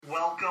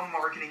Welcome,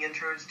 marketing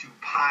interns, to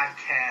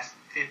podcast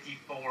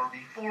 54.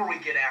 Before we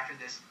get after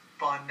this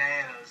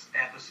bananas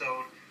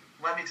episode,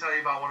 let me tell you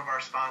about one of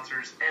our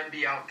sponsors,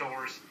 MB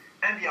Outdoors.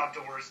 MB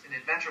Outdoors, an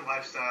adventure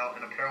lifestyle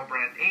and apparel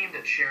brand aimed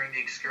at sharing the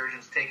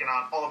excursions taken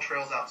on all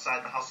trails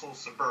outside the hustle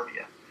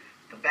suburbia.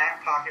 The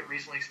Back Pocket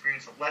recently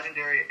experienced a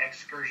legendary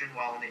excursion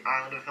while on the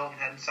island of Hilton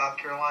Head in South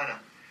Carolina.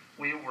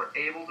 We were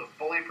able to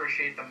fully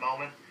appreciate the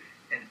moment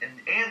and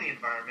the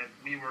environment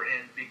we were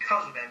in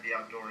because of MB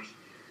Outdoors.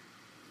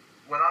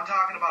 When I'm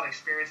talking about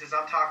experiences,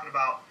 I'm talking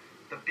about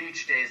the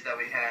beach days that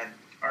we had,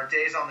 our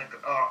days on the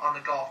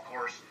golf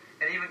course,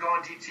 and even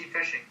going deep sea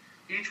fishing.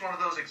 Each one of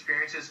those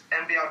experiences,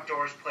 MB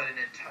Outdoors played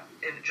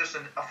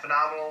a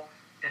phenomenal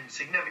and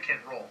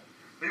significant role.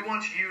 We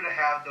want you to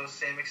have those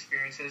same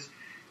experiences,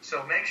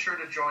 so make sure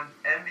to join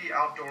MB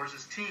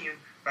Outdoors' team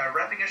by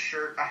repping a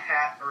shirt, a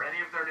hat, or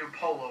any of their new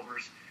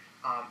pullovers.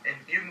 And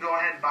you can go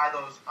ahead and buy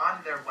those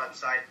on their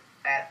website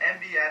at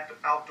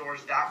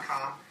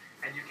mboutdoors.com,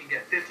 and you can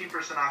get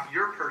 15% off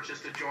your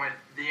purchase to join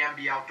the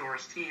MB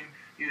Outdoors team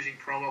using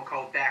promo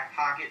code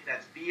BACKPOCKET.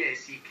 That's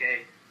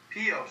BACKPOCKET.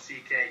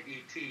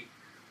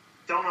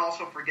 Don't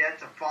also forget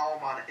to follow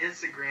them on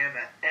Instagram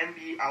at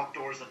MB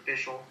Outdoors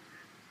Official,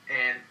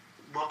 and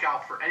look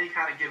out for any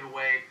kind of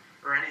giveaway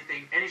or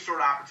any sort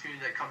of opportunity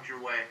that comes your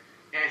way.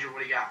 Andrew,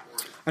 what do you got for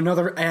us?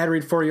 Another ad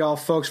read for y'all,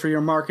 folks, for your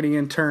marketing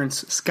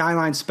interns,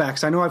 Skyline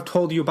Specs. I know I've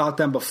told you about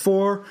them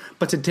before,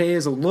 but today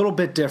is a little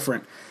bit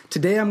different.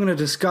 Today I'm going to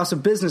discuss a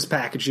business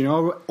package,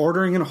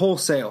 ordering in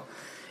wholesale.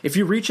 If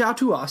you reach out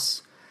to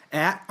us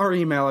at our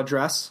email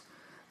address,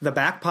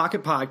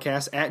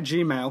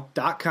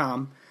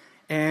 thebackpocketpodcast@gmail.com,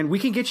 and we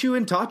can get you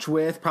in touch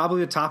with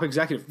probably the top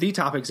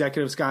executive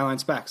of Skyline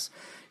Specs.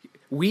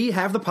 We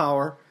have the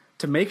power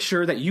to make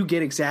sure that you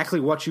get exactly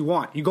what you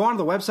want. You go onto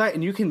the website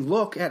and you can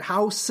look at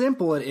how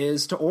simple it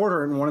is to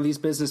order in one of these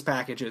business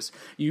packages.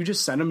 You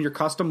just send them your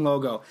custom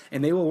logo,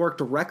 and they will work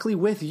directly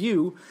with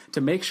you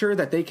to make sure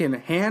that they can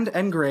hand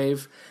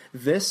engrave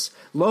this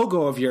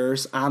logo of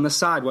yours on the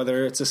side,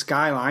 whether it's a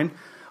skyline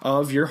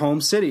of your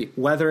home city,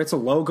 whether it's a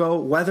logo,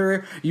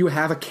 whether you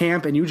have a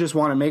camp and you just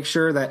want to make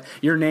sure that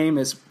your name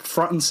is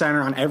front and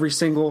center on every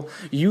single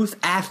youth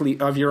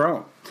athlete of your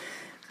own.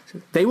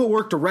 They will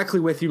work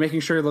directly with you, making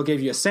sure they'll give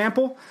you a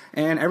sample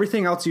and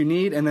everything else you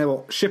need, and they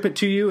will ship it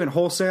to you in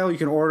wholesale. You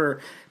can order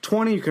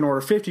 20, you can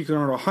order 50, you can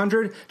order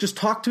 100. Just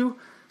talk to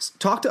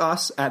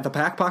us at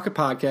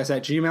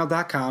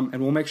thebackpocketpodcast@gmail.com,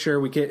 and we'll make sure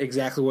we get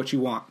exactly what you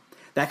want.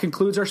 That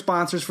concludes our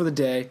sponsors for the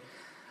day.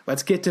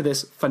 Let's get to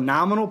this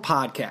phenomenal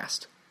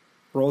podcast.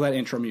 Roll that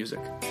intro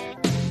music.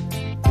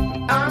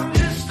 I'm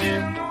just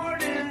an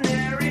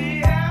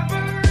ordinary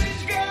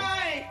average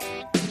guy.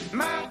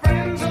 My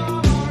friends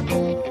all are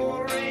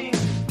boring,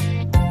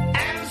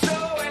 and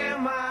so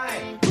am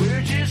I.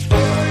 We're just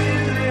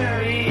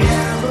ordinary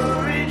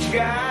average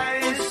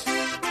guys.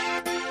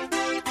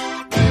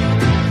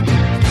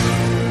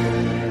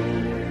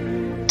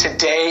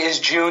 Today is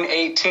June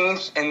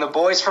 18th, and the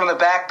boys from the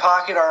Back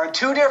Pocket are in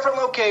two different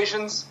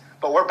locations,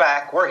 but we're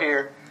back. We're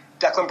here.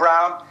 Declan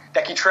Brown,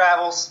 Decky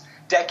Travels.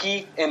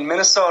 Decky in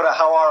Minnesota,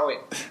 how are we?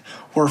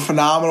 We're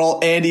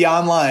phenomenal. Andy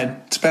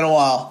online. It's been a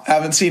while.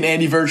 Haven't seen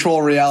Andy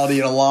virtual reality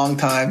in a long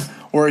time.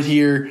 We're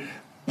here.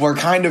 We're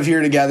kind of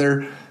here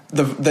together.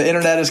 The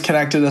internet has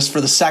connected us for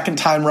the second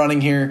time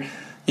running here.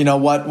 You know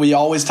what? We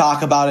always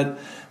talk about it.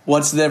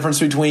 What's the difference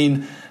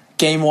between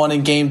game 1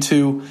 and game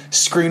 2,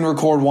 screen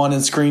record 1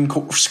 and screen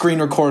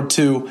record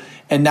 2,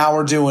 and now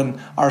we're doing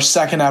our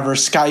second ever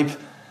Skype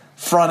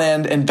front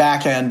end and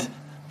back end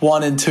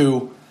 1 and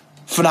 2.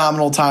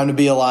 Phenomenal time to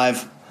be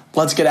alive.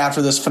 Let's get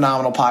after this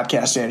phenomenal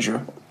podcast,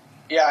 Andrew.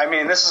 Yeah, I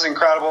mean, this is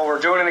incredible. We're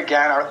doing it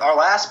again. Our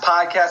last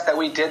podcast that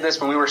we did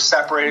this when we were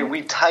separated,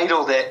 we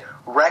titled it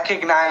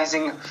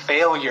Recognizing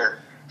Failure,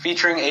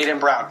 featuring Aiden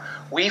Brown.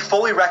 We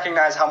fully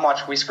recognize how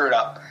much we screwed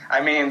up.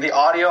 I mean, the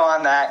audio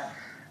on that,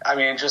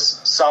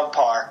 just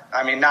subpar.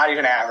 Not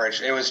even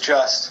average. It was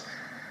just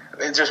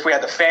we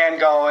had the fan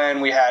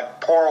going, we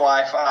had poor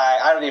Wi-Fi.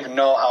 I don't even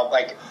know how,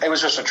 it was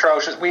just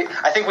atrocious.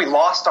 I think we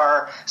lost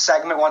our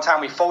segment one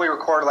time. We fully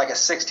recorded a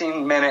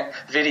 16-minute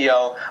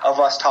video of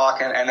us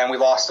talking, and then we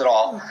lost it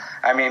all.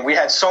 We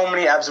had so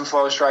many ebbs and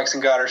flows, strikes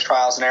and gutters,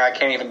 trials and error, I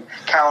can't even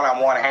count on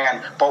one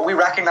hand. But we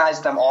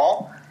recognized them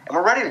all, and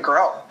we're ready to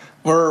grow.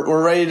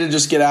 We're ready to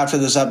just get after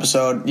this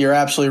episode. You're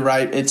absolutely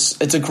right. It's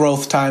a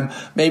growth time.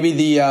 Maybe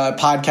the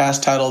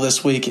podcast title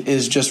this week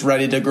is just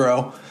Ready to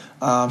Grow.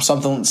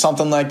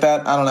 Something like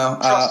that. I don't know.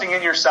 Trusting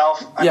in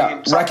yourself.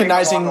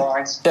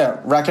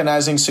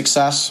 Recognizing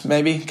success,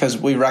 maybe, because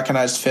we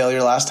recognized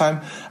failure last time.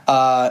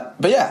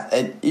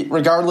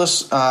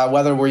 Regardless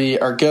whether we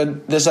are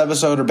good this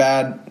episode or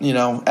bad,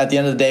 at the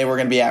end of the day, we're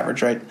going to be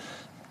average, right?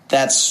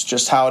 That's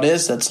just how it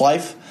is. That's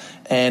life.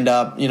 And,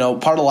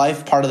 part of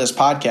life, part of this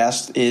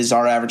podcast is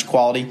our average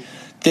quality.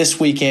 This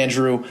week,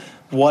 Andrew,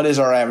 what is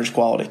our average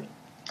quality?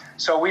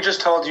 So we just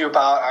told you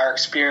about our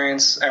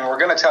experience, and we're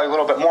going to tell you a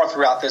little bit more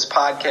throughout this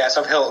podcast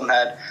of Hilton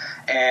Head.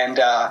 And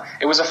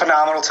it was a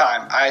phenomenal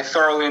time. I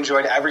thoroughly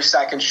enjoyed every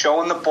second,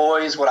 showing the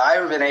boys what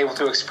I've been able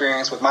to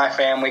experience with my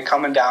family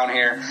coming down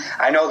here.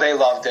 I know they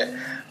loved it.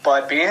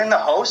 But being the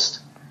host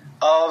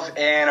of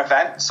an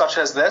event such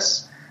as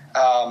this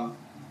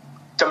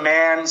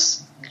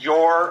demands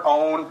your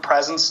own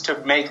presence to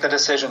make the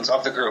decisions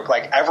of the group.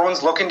 Like,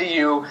 everyone's looking to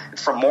you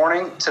from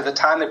morning to the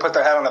time they put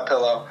their head on the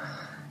pillow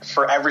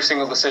for every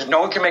single decision. No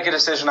one can make a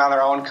decision on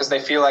their own because they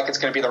feel like it's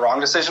going to be the wrong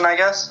decision, I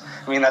guess.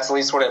 I mean, that's at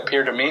least what it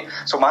appeared to me.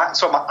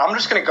 I'm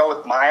just going to go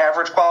with my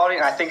average quality,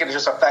 and I think it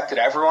just affected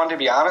everyone, to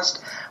be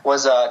honest,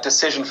 was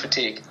decision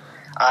fatigue.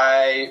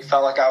 I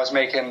felt like I was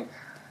making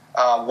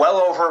well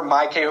over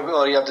my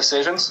capability of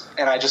decisions,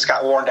 and I just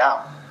got worn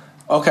down.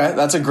 Okay,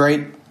 that's a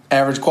great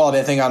average quality.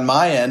 I think on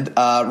my end,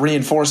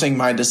 reinforcing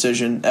my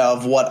decision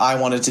of what I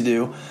wanted to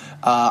do,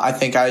 I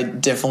think I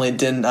definitely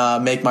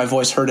didn't make my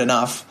voice heard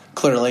enough,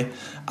 clearly.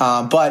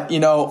 But,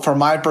 from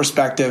my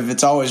perspective,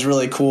 it's always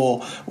really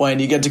cool when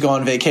you get to go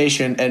on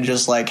vacation and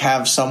just,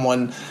 have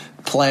someone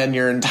plan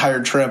your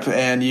entire trip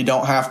and you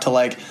don't have to,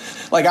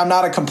 I'm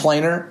not a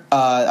complainer.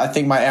 I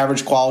think my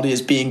average quality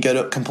is being good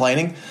at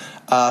complaining.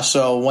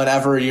 So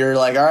whenever you're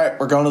like, all right,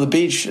 we're going to the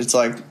beach, it's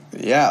like,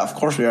 yeah, of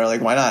course we are.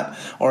 Like, why not?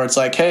 Or it's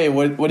like, hey,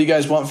 what do you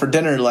guys want for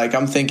dinner? Like,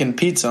 I'm thinking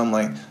pizza. I'm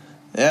like,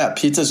 yeah,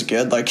 pizza's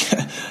good. Like,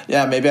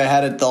 yeah, maybe I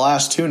had it the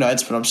last 2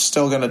 nights, but I'm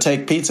still going to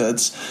take pizza.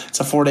 It's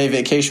a 4-day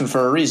vacation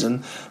for a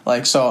reason.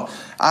 Like, so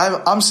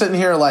I'm sitting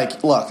here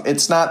like, look,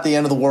 it's not the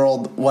end of the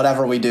world,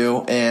 whatever we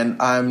do.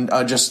 And I'm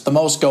just the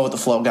most go with the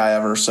flow guy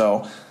ever.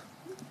 So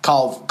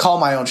call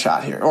my own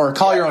shot here, or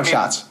call your own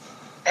shots.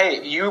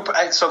 Hey,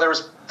 so there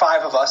was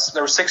 5 of us.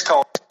 There were 6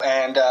 total.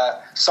 And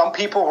some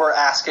people were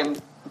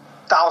asking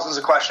thousands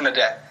of questions a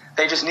day.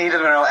 They just needed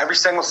to know every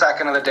single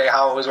second of the day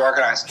how it was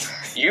organized.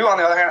 You, on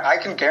the other hand, I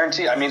can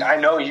guarantee, I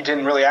know you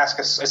didn't really ask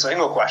a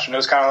single question. It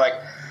was kind of like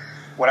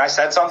when I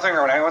said something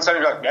or when anyone said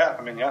it, you're like,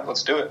 yeah,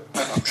 let's do it.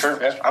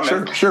 Sure, yeah, I'm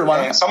in. Sure, why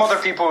not? And some other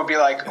people would be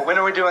like, when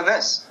are we doing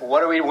this?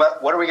 What are we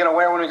going to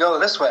wear when we go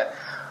this way?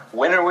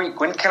 When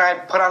can I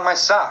put on my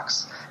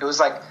socks? It was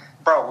like,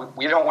 bro,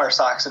 we don't wear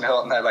socks in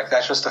Hilton Head. Like,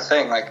 that's just a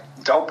thing. Like,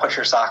 don't put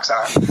your socks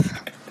on.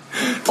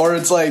 Or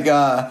it's like,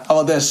 how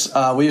about this?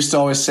 We used to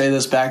always say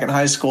this back in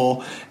high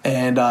school,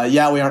 and we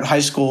aren't high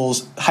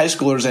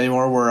schoolers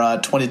anymore. We're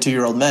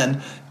 22-year-old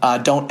men.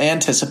 Don't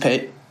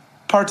anticipate,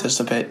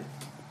 participate.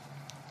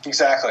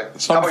 Exactly.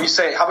 How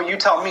about you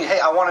tell me, hey,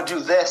 I want to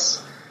do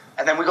this,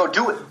 and then we go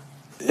do it.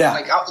 Yeah.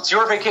 Like, it's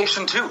your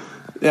vacation too.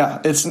 Yeah.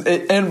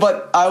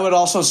 But I would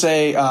also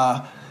say,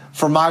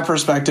 from my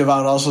perspective, I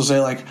would also say,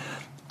 like,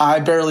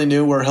 I barely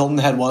knew where Hilton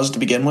Head was to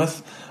begin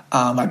with.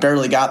 I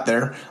barely got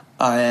there.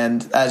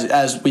 And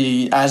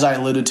as I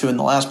alluded to in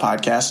the last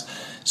podcast,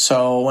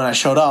 so when I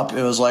showed up,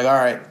 it was like, all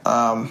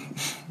right,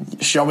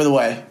 show me the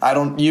way.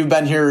 You've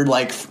been here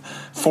like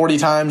 40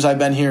 times. I've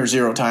been here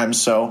 0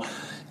 times. So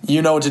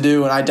you know what to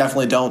do, and I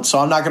definitely don't. So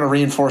I'm not going to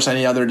reinforce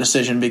any other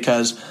decision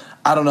because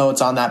I don't know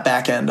what's on that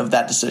back end of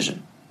that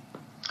decision.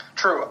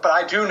 True, but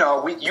I do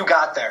know you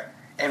got there.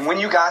 And when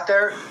you got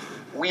there,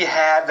 we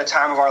had the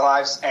time of our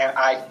lives, and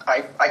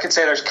I could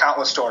say there's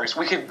countless stories.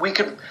 We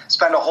could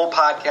spend a whole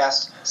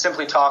podcast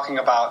simply talking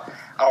about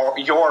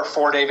your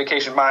 4-day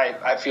vacation.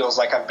 I feels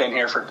like I've been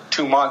here for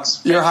 2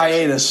 months. Your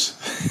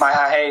hiatus. My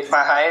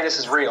hiatus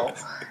is real,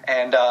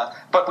 and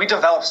but we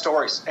developed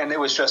stories, and it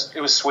was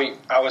sweet.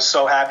 I was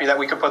so happy that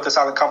we could put this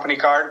on the company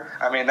card.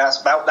 I mean, that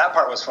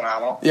part was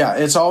phenomenal. Yeah,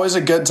 it's always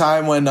a good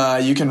time when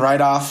you can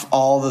write off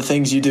all the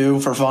things you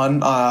do for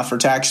fun for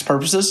tax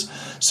purposes.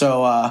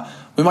 So.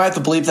 We might have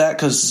to bleep that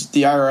because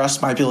the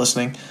IRS might be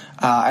listening.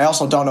 I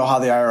also don't know how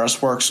the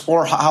IRS works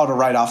or how to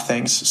write off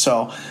things.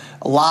 So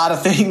a lot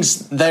of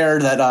things there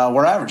that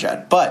we're average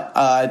at.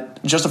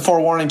 But just a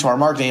forewarning to our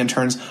marketing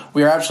interns,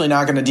 we are actually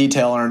not going to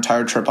detail our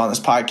entire trip on this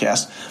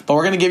podcast. But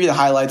we're going to give you the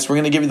highlights. We're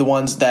going to give you the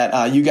ones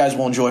that you guys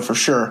will enjoy for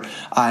sure.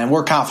 And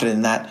we're confident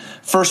in that.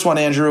 First one,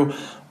 Andrew,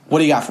 what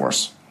do you got for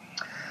us?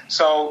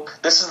 So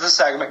this is the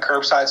segment,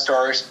 Curbside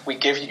Stories. We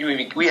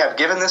have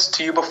given this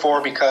to you before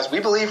because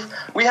we believe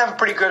we have a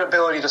pretty good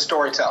ability to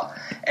storytell.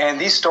 And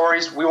these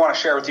stories we want to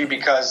share with you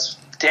because,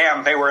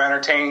 damn, they were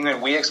entertaining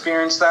and we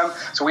experienced them.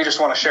 So we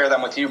just want to share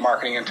them with you,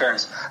 marketing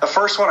interns. The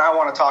first one I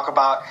want to talk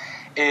about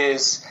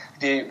is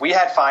we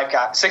had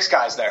 6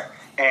 guys there.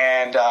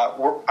 And,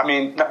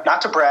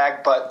 not to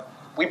brag, but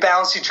we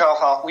balance each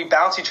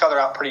other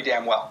out pretty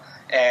damn well.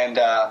 And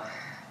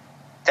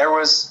there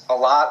was a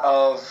lot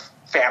of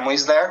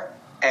families there,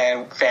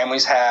 and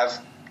families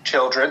have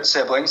children,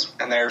 siblings,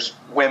 and there's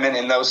women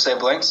in those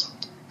siblings.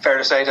 Fair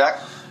to say, Deck?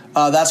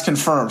 That's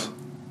confirmed.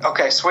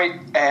 Okay, sweet.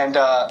 And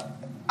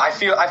I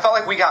felt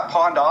like we got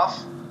pawned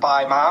off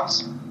by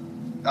moms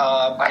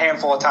a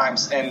handful of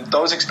times, and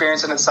those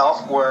experiences in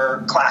itself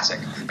were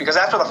classic. Because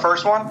after the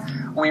first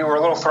one, we were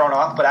a little thrown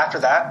off, but after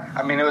that,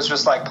 it was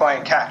just like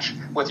playing catch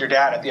with your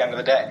dad at the end of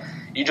the day.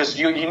 You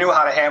knew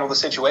how to handle the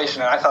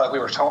situation, and I felt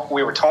like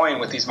we were toying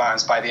with these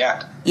moms by the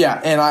end.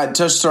 Yeah, and I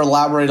just to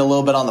elaborate a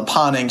little bit on the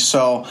pawning.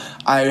 So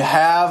I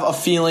have a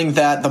feeling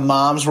that the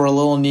moms were a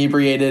little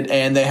inebriated,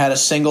 and they had a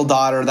single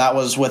daughter that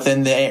was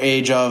within the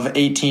age of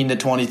 18 to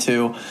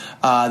 22.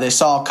 They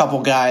saw a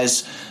couple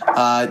guys.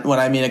 When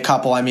I mean a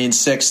couple, I mean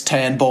 6,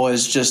 10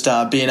 boys just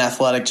being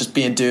athletic, just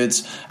being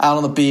dudes out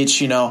on the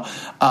beach,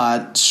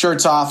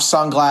 shirts off,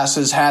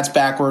 sunglasses, hats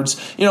backwards.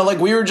 Like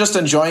we were just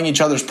enjoying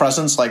each other's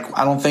presence. Like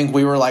I don't think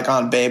we were like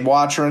on babe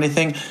watch or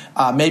anything.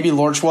 Maybe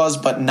Lorch was,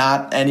 but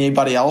not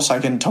anybody else. I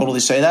can totally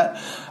say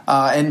that.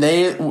 And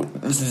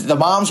the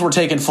moms were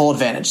taking full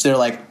advantage. They're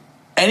like,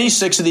 any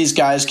 6 of these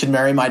guys can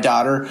marry my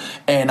daughter,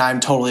 and I'm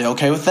totally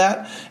okay with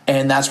that.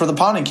 And that's where the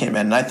pawning came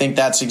in. And I think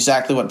that's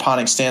exactly what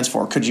pawning stands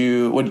for. Could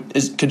you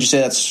say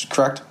that's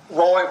correct?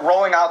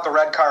 Rolling out the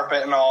red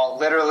carpet and all,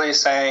 literally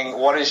saying,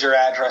 "What is your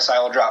address? I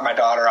will drop my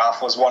daughter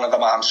off," was one of the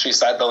moms. She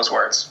said those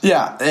words.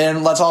 Yeah,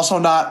 and let's also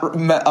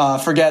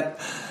not forget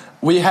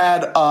we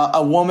had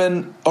a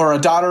woman or a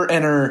daughter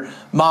and her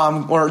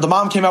mom, or the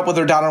mom came up with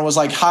her daughter and was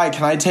like, "Hi,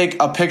 can I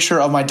take a picture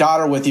of my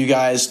daughter with you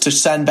guys to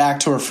send back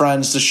to her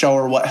friends to show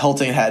her what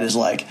Hilton Head is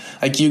like?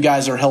 Like you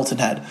guys are Hilton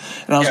Head."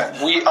 And I was like,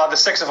 we the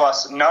 6 of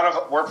us,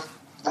 we're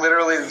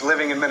literally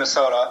living in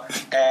Minnesota,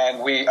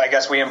 and I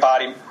guess we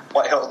embody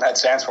what Hilton Head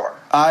stands for.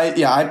 I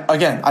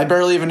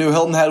barely even knew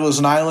Hilton Head was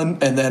an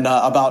island, and then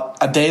about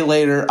a day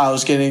later, I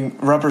was getting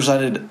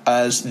represented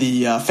as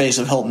the face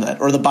of Hilton Head,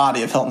 or the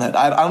body of Hilton Head.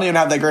 I don't even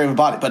have that great of a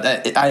body, but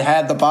I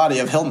had the body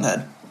of Hilton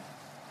Head.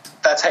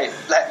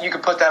 You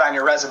could put that on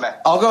your resume.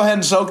 I'll go ahead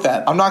and soak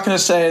that. I'm not going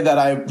to say that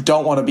I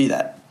don't want to be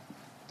that.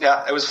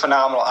 Yeah, it was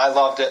phenomenal. I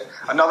loved it.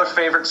 Another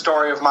favorite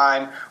story of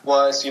mine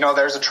was,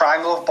 there's a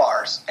triangle of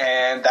bars,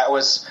 and that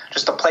was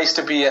just a place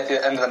to be at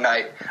the end of the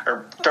night,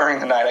 or during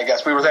the night, I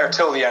guess. We were there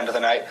till the end of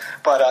the night.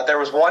 But there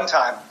was one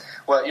time,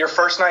 your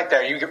first night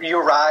there, you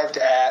arrived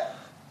at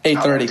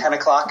 8:30. 10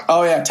 o'clock?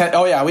 Oh, yeah.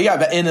 10, we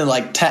got in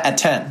at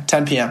 10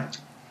 p.m.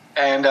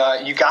 And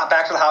you got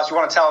back to the house. You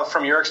want to tell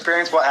from your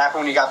experience what happened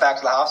when you got back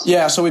to the house?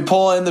 Yeah, so we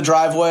pull in the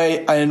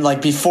driveway, and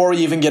before we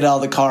even get out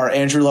of the car,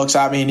 Andrew looks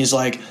at me and he's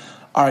like,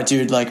 "All right,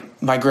 dude,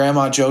 my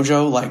grandma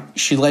JoJo,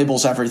 she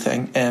labels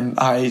everything." And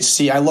I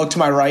look to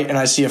my right and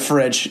I see a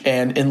fridge,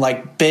 and in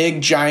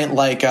big giant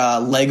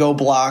Lego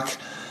block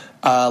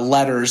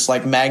letters,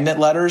 magnet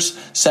letters,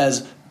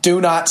 says, "Do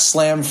not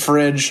slam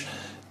fridge,"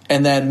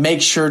 and then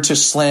make sure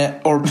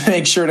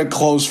to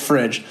close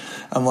fridge.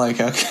 I'm like,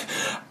 okay.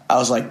 I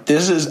was like,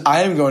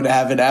 I am going to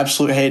have an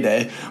absolute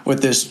heyday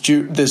with this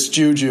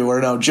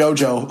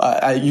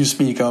JoJo you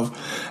speak of.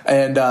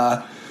 And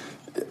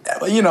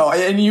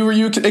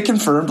it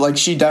confirmed,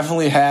 she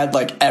definitely had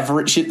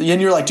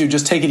and you're like, dude,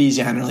 just take it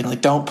easy on her. Like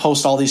don't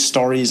post all these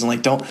stories,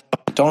 and don't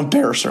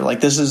embarrass her.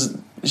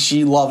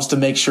 She loves to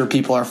make sure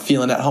people are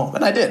feeling at home.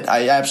 And I did.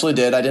 I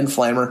absolutely did. I didn't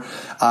flame her.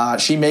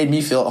 She made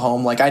me feel at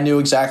home. I knew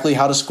exactly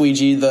how to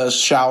squeegee the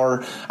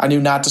shower. I knew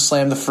not to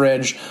slam the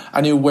fridge. I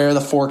knew where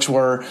the forks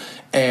were,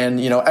 and,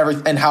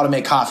 and how to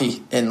make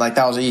coffee. And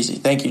that was easy.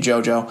 Thank you,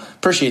 JoJo.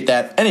 Appreciate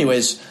that.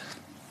 Anyways,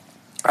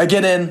 I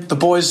get in, the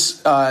boys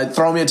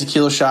throw me a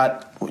tequila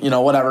shot,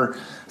 whatever.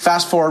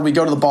 Fast forward, we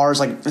go to the bars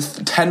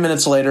 10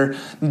 minutes later,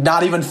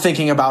 not even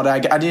thinking about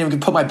it. I didn't even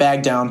put my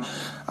bag down.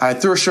 I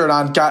threw a shirt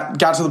on, got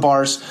to the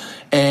bars,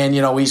 and,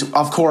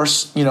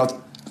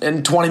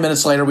 and 20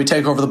 minutes later, we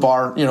take over the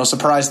bar,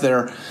 surprise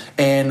there,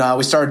 and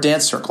we start a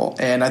dance circle.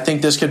 And I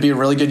think this could be a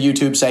really good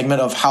YouTube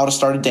segment of how to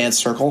start a dance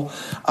circle.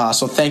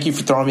 So thank you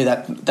for throwing me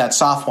that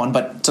soft one.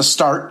 But to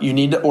start, you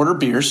need to order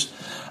beers.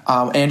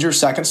 Andrew,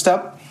 second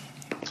step?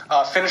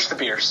 Finish the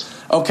beers.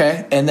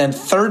 Okay, and then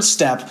third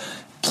step,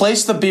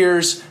 place the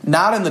beers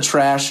not in the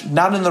trash,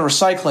 not in the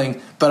recycling,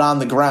 but on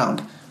the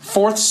ground.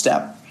 Fourth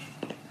step.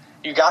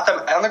 You got them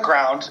on the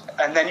ground,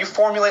 and then you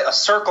formulate a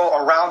circle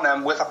around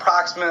them with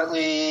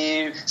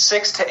approximately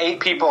 6 to 8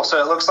 people,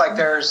 so it looks like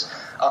there's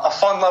a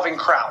fun-loving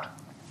crowd.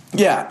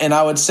 Yeah, and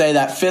I would say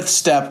that fifth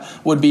step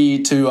would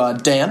be to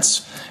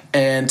dance,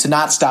 and to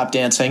not stop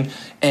dancing,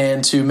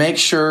 and to make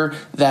sure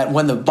that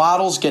when the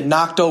bottles get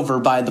knocked over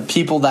by the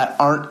people that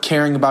aren't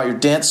caring about your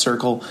dance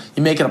circle,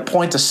 you make it a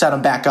point to set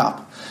them back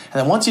up.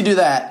 And then once you do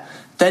that,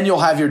 then you'll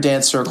have your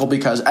dance circle,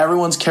 because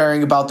everyone's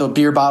caring about the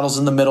beer bottles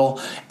in the middle.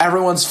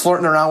 Everyone's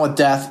flirting around with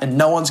death, and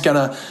no one's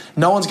gonna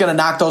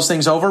knock those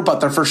things over,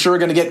 but they're for sure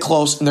gonna get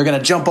close, and they're gonna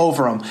jump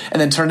over them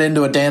and then turn it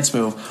into a dance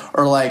move.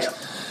 Or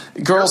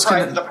girls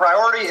can. The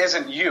priority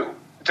isn't you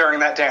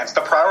during that dance.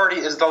 The priority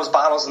is those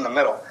bottles in the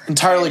middle.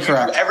 Entirely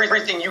correct. Do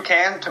everything you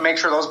can to make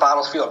sure those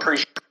bottles feel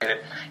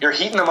appreciated. You're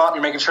heating them up.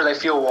 You're making sure they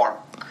feel warm.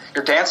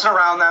 You're dancing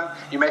around them.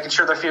 You're making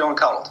sure they're feeling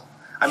cuddled.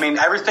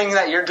 Everything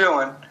that you're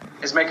doing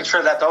is making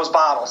sure that those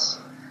bottles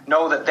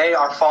know that they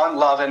are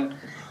fun-loving,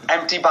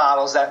 empty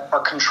bottles that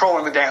are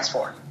controlling the dance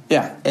floor.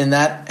 Yeah, and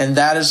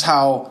that is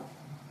how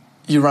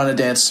you run a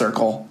dance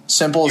circle.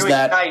 Simple as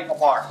that. Ignite a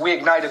bar. We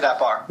ignited that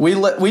bar.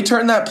 We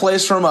turned that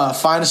place from a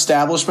fine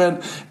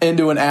establishment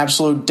into an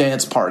absolute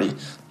dance party.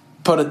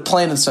 Put it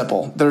plain and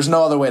simple. There's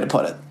no other way to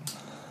put it.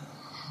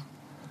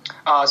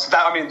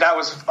 That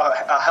was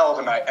a hell of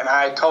a night, and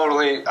I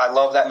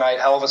love that night.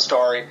 Hell of a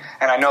story,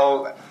 and I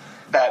know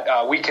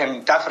that we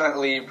can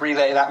definitely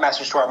relay that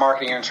message to our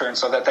marketing interns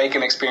so that they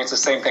can experience the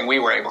same thing we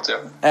were able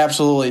to.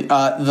 Absolutely.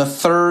 The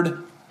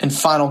third and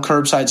final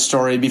curbside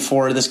story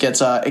before this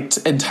gets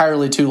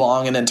entirely too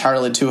long and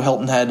entirely too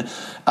Hilton Head,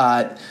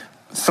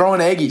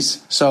 throwing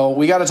Aggies. So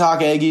we got to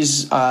talk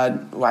Aggies.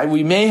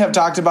 We may have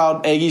talked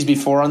about Aggies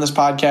before on this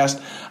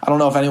podcast. I don't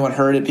know if anyone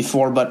heard it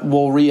before, but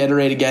we'll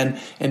reiterate again.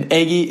 An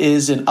Aggie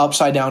is an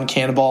upside-down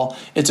cannonball.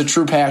 It's a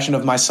true passion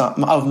of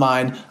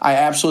mine. I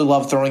absolutely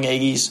love throwing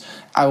Aggies.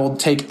 I will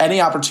take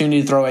any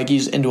opportunity to throw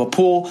Aggies into a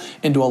pool,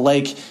 into a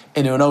lake,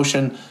 into an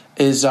ocean.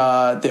 Is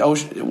the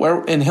ocean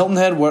where in Hilton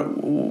Head?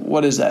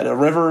 What is that? A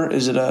river?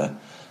 Is it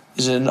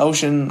an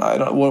ocean? I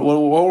don't. What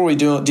were we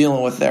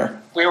dealing with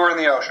there? We were in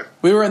the ocean.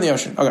 We were in the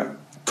ocean. Okay,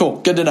 cool.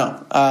 Good to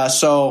know.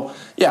 So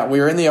yeah, we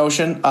were in the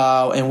ocean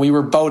and we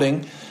were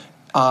boating.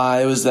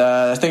 It was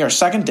I think our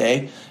second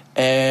day,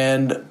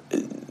 and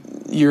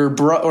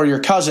your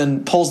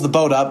cousin pulls the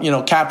boat up.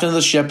 Captain of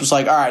the ship was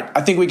like, "All right,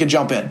 I think we could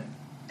jump in."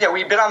 Yeah,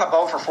 we've been on the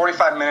boat for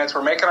 45 minutes.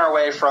 We're making our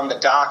way from the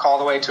dock all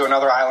the way to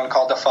another island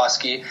called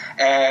Defusky,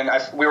 and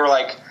we were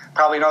like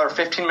probably another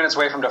 15 minutes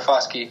away from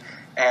Defusky,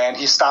 and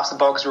he stops the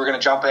boat because we were going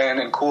to jump in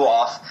and cool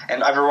off,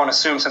 and everyone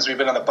assumed since we've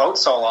been on the boat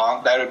so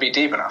long that it would be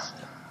deep enough.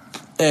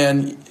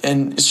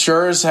 And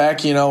sure as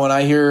heck, when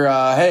I hear,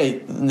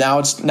 hey, now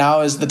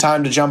is the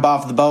time to jump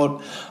off the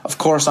boat, of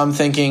course I'm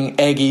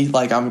thinking Aggie.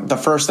 Like the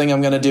first thing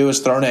I'm going to do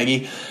is throw an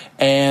Aggie.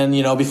 And,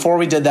 before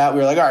we did that,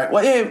 we were like, all right,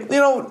 well, hey,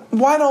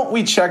 why don't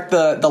we check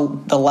the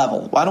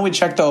level? Why don't we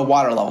check the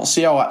water level,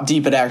 see how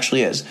deep it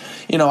actually is?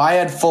 I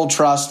had full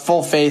trust,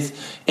 full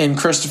faith in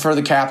Christopher,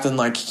 the captain.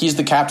 Like, he's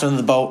the captain of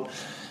the boat.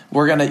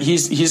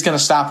 He's going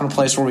to stop in a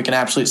place where we can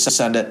absolutely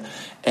send it.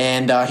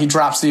 And he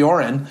drops the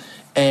oar in,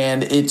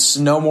 and it's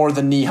no more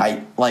than knee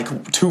height,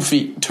 like 2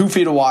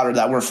 feet of water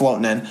that we're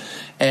floating in.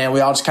 And we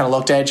all just kind of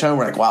looked at each other and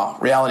we're like, wow,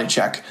 reality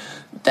check.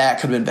 That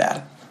could have been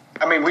bad.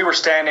 I mean, we were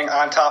standing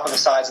on top of the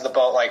sides of the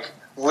boat, like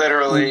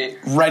literally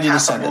ready to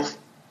send it.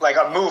 Like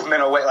a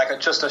movement away, like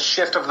just a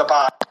shift of the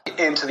body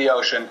into the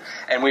ocean,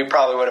 and we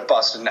probably would have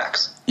busted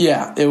necks.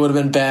 Yeah, it would have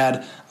been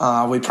bad.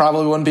 We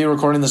probably wouldn't be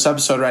recording this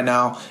episode right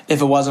now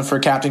if it wasn't for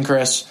Captain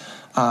Chris.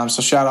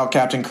 So shout out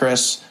Captain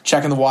Chris,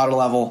 checking the water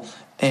level.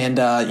 And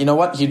you know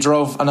what? He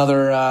drove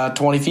another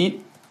 20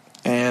 feet,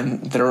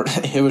 and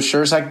it was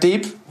sure as heck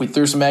deep. We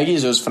threw some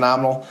Aggies. It was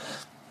phenomenal.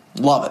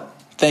 Love it.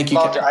 Thank you.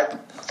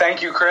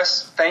 Thank you,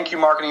 Chris. Thank you,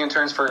 marketing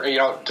interns, for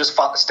just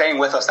staying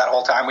with us that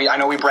whole time. I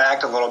know we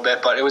bragged a little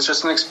bit, but it was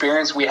just an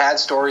experience. We had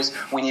stories.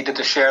 We needed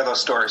to share those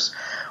stories.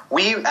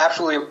 We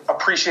absolutely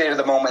appreciated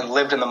the moment and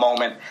lived in the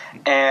moment.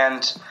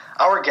 And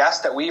our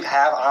guest that we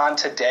have on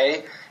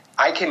today,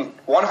 I can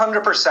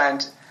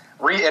 100%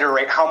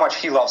 reiterate how much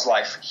he loves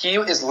life. He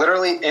is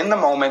literally in the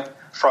moment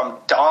from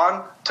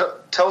dawn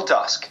till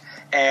dusk.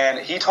 And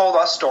he told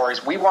us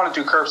stories. We want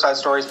to do curbside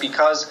stories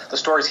because the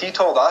stories he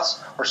told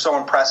us were so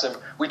impressive.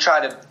 We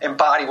try to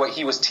embody what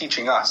he was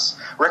teaching us.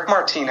 Rick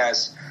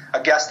Martinez,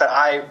 a guest that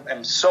I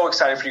am so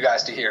excited for you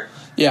guys to hear.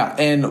 Yeah,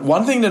 and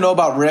one thing to know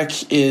about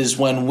Rick is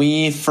when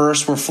we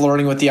first were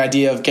flirting with the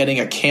idea of getting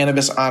a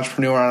cannabis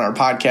entrepreneur on our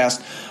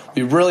podcast,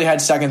 we really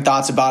had second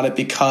thoughts about it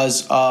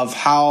because of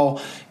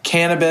how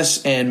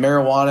cannabis and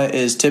marijuana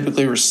is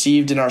typically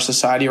received in our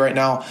society right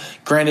now.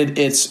 Granted,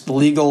 it's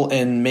legal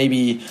in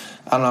maybe,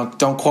 I don't know,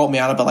 don't quote me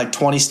on it, but like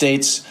 20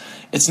 states.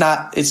 It's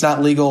not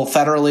legal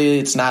federally.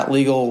 It's not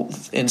legal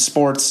in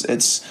sports.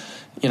 It's,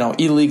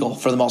 illegal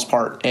for the most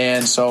part.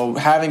 And so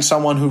having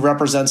someone who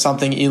represents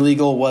something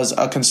illegal was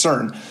a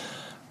concern.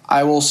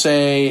 I will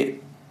say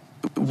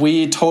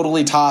we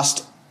totally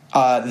tossed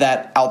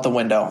that out the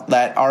window.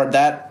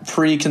 That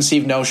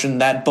preconceived notion,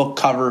 that book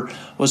cover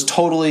was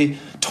totally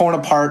torn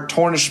apart,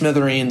 torn to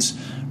smithereens.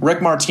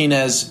 Rick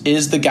Martinez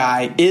is the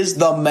guy, is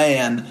the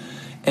man,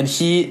 and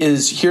he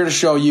is here to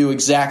show you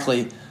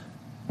exactly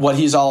what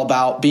he's all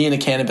about, being a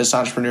cannabis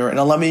entrepreneur. And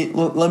let me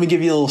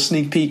give you a little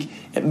sneak peek.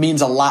 It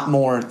means a lot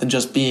more than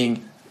just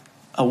being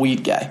a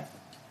weed guy.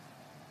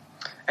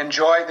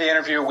 Enjoyed the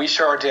interview. We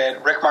sure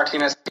did. Rick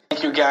Martinez,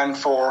 thank you again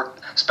for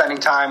spending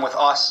time with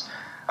us.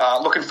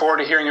 Looking forward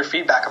to hearing your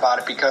feedback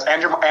about it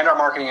and our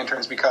marketing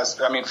interns because,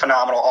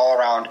 phenomenal all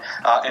around.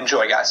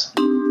 Enjoy, guys.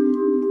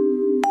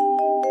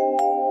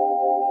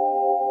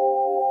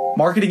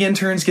 Marketing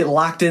interns get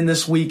locked in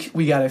this week.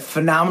 We got a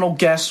phenomenal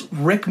guest,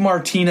 Rick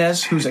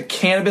Martinez, who's a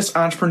cannabis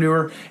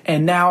entrepreneur,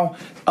 and now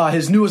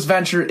his newest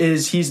venture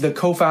is he's the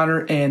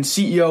co-founder and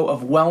CEO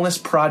of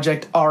Wellness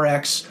Project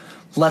RX.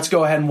 Let's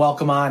go ahead and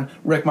welcome on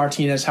Rick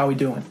Martinez. How we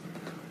doing?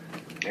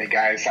 Hey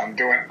guys, I'm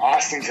doing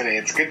awesome today.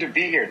 It's good to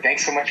be here.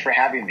 Thanks so much for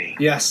having me.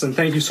 Yes, and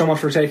thank you so much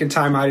for taking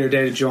time out of your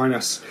day to join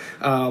us.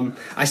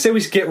 I say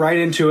we get right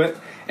into it.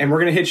 And we're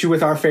going to hit you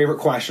with our favorite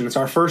question. It's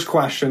our first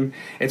question.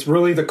 It's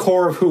really the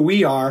core of who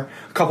we are,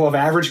 a couple of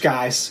average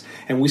guys.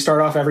 And we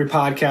start off every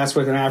podcast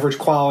with an average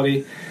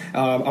quality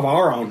of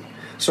our own.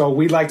 So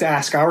we'd like to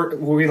ask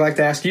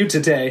you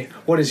today,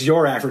 what is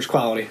your average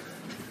quality?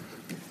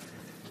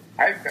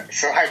 I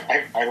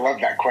love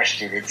that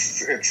question.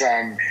 It's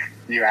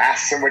you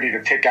ask somebody to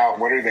pick out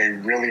what are they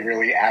really,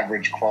 really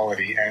average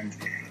quality. And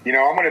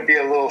I'm going to be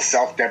a little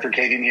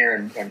self-deprecating here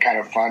and kind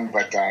of fun,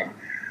 but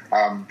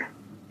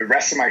the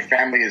rest of my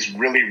family is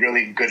really,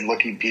 really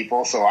good-looking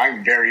people, so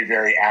I'm very,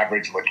 very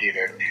average-looking,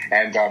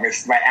 and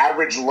it's my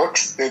average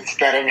looks that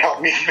have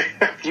helped me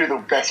through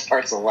the best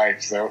parts of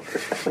life. So,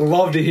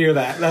 love to hear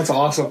that. That's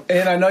awesome.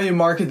 And I know you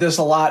market this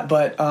a lot,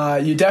 but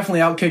you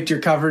definitely outkicked your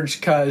coverage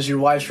because your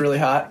wife's really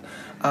hot.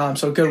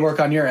 So good work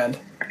on your end.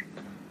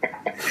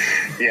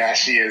 Yeah,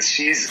 she is.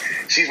 She's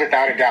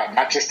without a doubt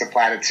not just a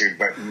platitude,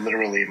 but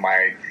literally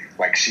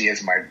she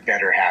is my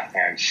better half,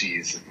 and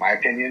she's, in my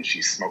opinion,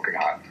 she's smoking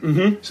hot.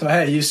 Mm-hmm. So,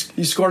 hey, you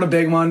scored a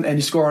big one, and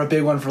you scored a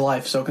big one for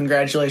life, so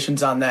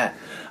congratulations on that.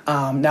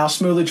 Now,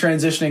 smoothly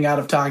transitioning out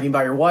of talking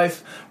about your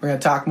wife, we're going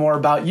to talk more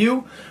about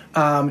you.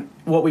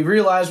 What we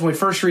realized when we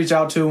first reached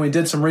out to you and we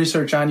did some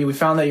research on you, we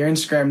found that your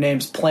Instagram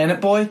name's Planet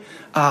Boy.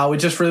 We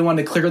just really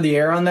wanted to clear the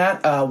air on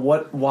that.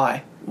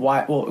 Why?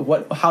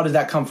 Well, how did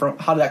that come from?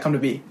 How did that come to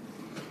be?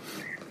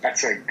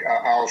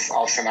 I'll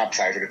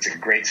synopsize it. It's a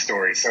great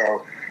story.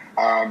 So,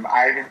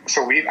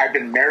 I've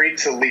been married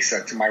to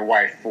Lisa, to my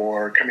wife,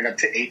 for coming up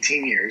to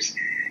 18 years.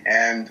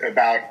 And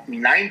about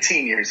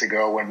 19 years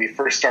ago, when we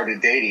first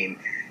started dating,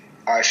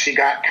 she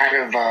got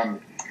kind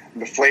of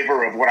the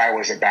flavor of what I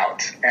was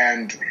about.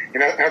 And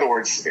in other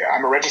words,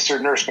 I'm a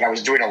registered nurse, but I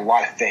was doing a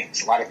lot of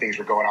things. A lot of things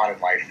were going on in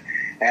life.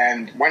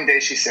 And one day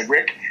she said,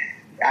 "Rick,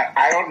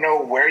 I don't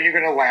know where you're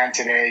going to land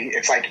today.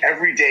 It's like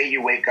every day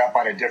you wake up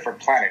on a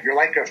different planet. You're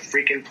like a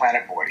freaking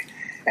planet boy."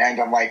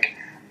 And I'm like,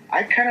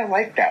 I kind of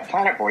like that,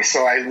 Planet Boy.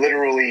 So I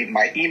literally,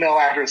 my email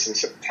address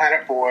is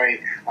Planet Boy,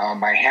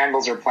 my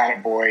handles are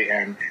Planet Boy,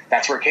 and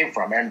that's where it came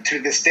from. And to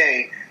this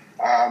day,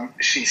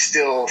 she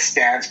still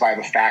stands by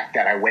the fact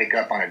that I wake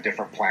up on a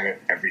different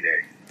planet every day.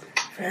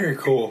 Very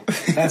cool.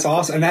 That's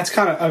awesome. And that's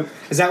kind of,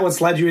 is that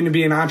what's led you into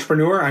being an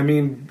entrepreneur? I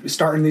mean,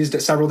 starting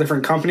these several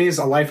different companies,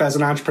 a life as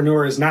an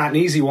entrepreneur is not an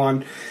easy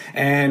one.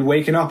 And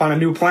waking up on a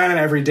new planet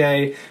every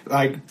day,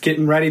 like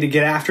getting ready to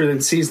get after it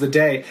and seize the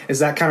day, is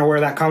that kind of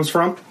where that comes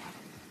from?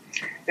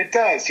 It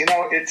does.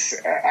 It's.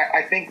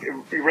 I think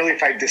really,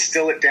 if I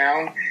distill it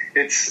down,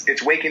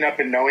 it's waking up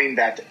and knowing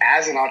that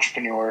as an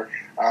entrepreneur,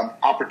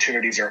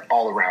 opportunities are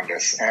all around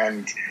us,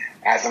 and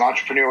as an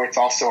entrepreneur, it's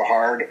also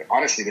hard,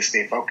 honestly, to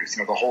stay focused.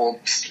 The whole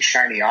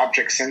shiny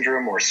object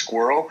syndrome or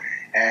squirrel,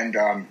 and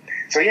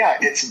so yeah,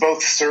 it's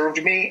both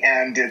served me,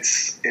 and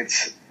it's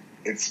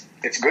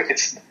good.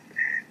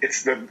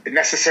 It's the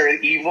necessary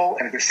evil,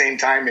 and at the same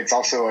time, it's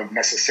also a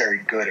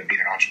necessary good of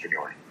being an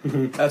entrepreneur.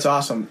 Mm-hmm. That's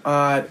awesome.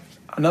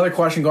 Another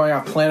question going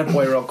off Planet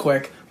Boy real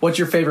quick. What's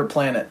your favorite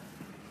planet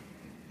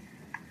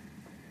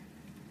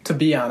to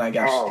be on, I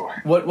guess? Oh.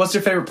 What's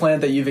your favorite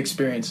planet that you've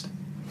experienced?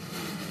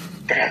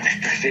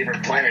 The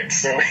favorite planet.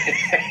 So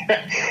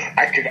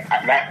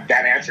that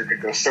answer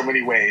could go so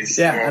many ways.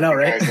 Yeah, I know,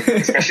 right?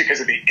 Especially because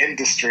of the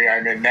industry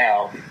I'm in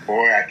now.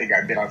 Boy, I think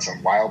I've been on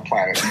some wild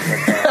planets.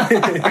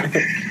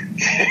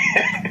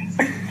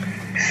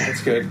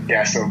 That's good.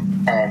 Yeah, so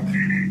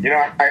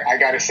I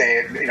got to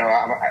say,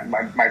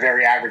 my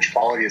very average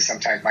quality is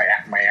sometimes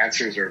my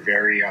answers are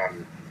very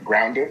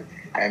grounded,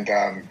 and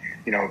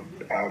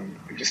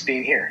just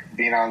being here,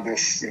 being on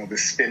this,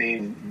 this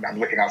spinning. I'm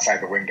looking outside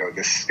the window.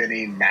 This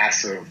spinning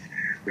massive,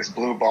 this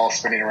blue ball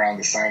spinning around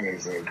the sun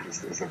is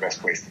the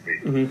best place to be.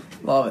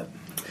 Mm-hmm. Love it.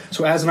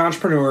 So as an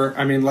entrepreneur,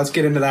 I mean, let's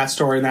get into that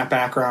story and that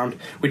background.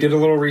 We did a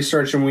little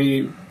research, and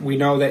we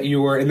know that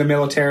you were in the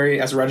military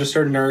as a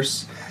registered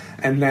nurse,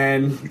 and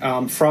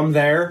then from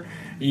there,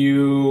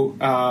 you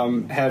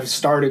have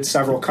started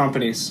several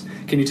companies.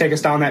 Can you take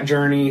us down that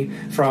journey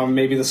from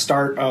maybe the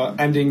start,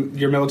 ending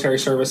your military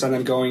service, and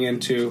then going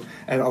into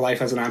a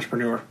life as an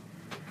entrepreneur?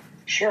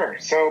 Sure.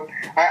 So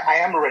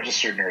I am a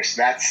registered nurse.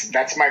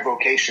 That's my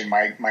vocation.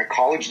 My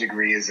college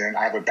degree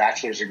I have a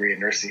bachelor's degree in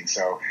nursing.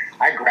 So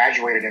I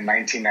graduated in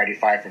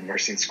 1995 from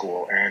nursing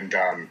school, and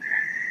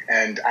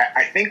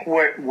I think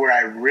where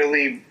I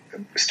really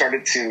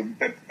started to,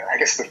 I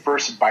guess the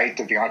first bite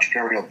of the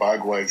entrepreneurial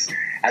bug was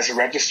as a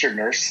registered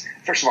nurse.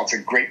 First of all, it's a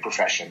great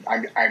profession.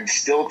 I'm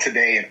still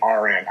today an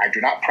RN. I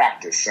do not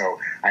practice, so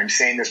I'm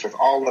saying this with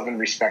all love and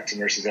respect to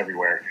nurses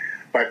everywhere.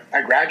 But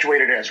I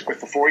graduated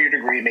with a 4-year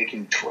degree,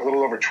 making a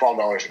little over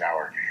 $12 an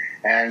hour.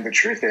 And the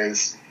truth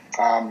is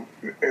that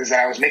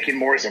I was making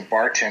more as a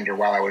bartender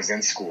while I was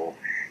in school.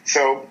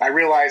 So I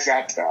realized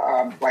that,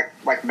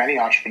 like many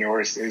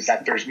entrepreneurs, is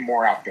that there's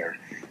more out there.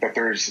 That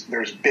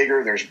there's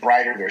bigger, there's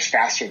brighter, there's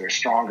faster, there's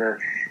stronger.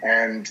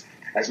 And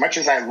as much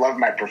as I love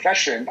my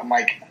profession, I'm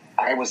like,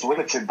 I was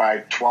limited by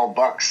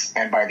 $12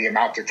 and by the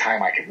amount of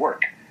time I could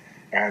work.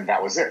 And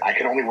that was it. I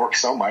could only work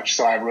so much.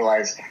 So I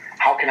realized,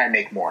 how can I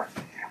make more?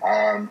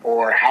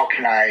 Or how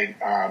can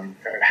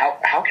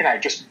I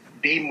just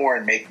be more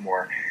and make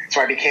more?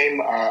 So I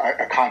became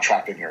a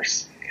contracted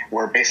nurse,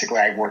 where basically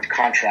I worked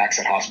contracts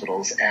at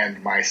hospitals,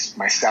 and my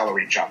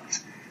salary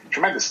jumped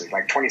tremendously,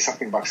 like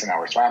 20-something bucks an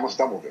hour. So I almost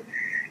doubled it.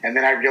 And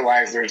then I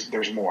realized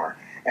there's more.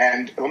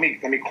 And let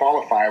me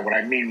qualify what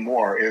I mean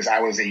more is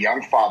I was a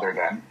young father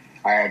then.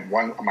 I had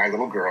my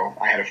little girl.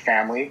 I had a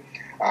family.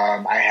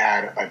 I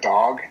had a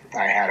dog.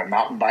 I had a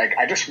mountain bike.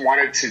 I just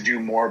wanted to do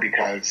more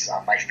because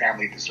my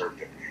family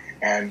deserved it.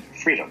 And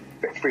freedom.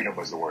 Freedom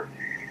was the word.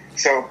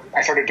 So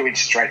I started doing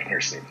strike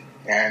nursing.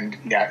 And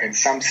yeah, in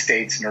some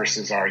states,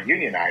 nurses are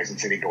unionized, and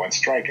so they go on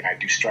strike, and I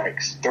do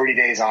strikes. 30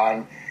 days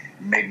on,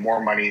 made more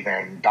money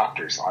than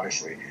doctors,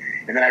 honestly.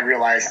 And then I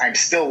realized I'm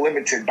still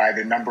limited by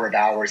the number of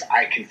hours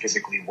I can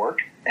physically work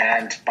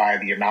and by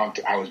the amount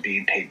I was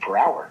being paid per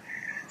hour.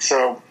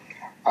 So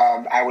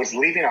I was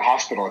leaving a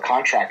hospital, a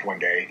contract one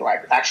day.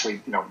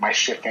 Actually, my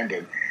shift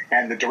ended,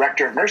 and the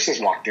director of nurses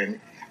walked in.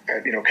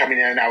 Coming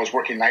in, I was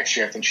working night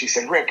shift, and she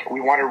said, "Rick,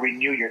 we want to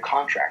renew your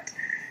contract."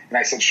 And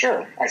I said,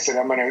 "Sure." I said,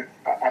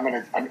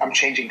 I'm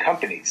changing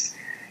companies.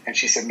 And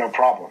she said, "No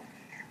problem."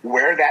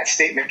 Where that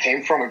statement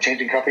came from of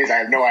changing companies, I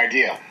have no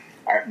idea.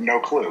 I have no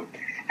clue.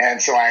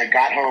 And so I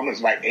got home. It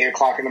was like 8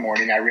 o'clock in the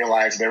morning. I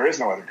realized there is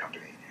no other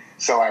company.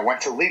 So I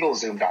went to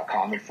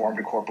LegalZoom.com and formed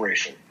a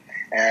corporation.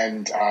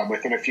 And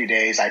within a few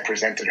days, I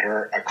presented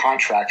her a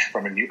contract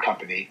from a new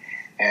company.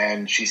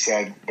 And she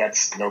said,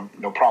 "That's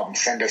no problem.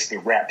 Send us the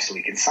rep so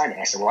we can sign it."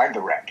 I said, "Well, I'm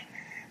the rep."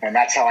 And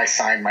that's how I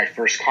signed my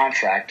first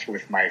contract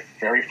with my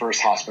very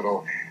first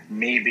hospital,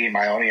 me being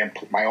my only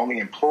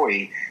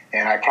employee,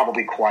 and I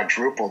probably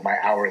quadrupled my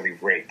hourly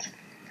rate.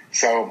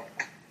 So,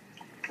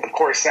 of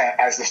course,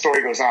 as the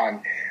story goes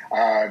on,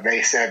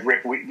 they said,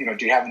 "Rick,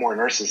 do you have more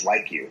nurses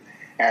like you?"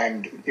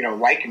 And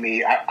like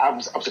me, I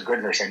was a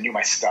good nurse. I knew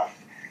my stuff.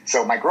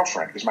 So my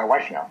girlfriend, who's my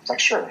wife now, was like,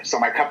 "Sure." So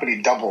my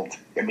company doubled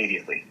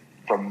immediately.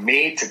 From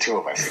me to 2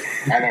 of us.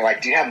 And they're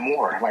like, "Do you have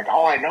more?" I'm like,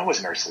 "All I know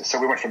is nurses." So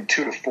we went from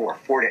 2 to 4,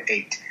 4 to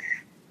 8.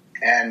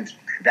 And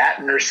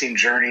that nursing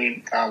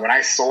journey, when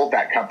I sold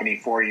that company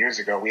 4 years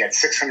ago, we had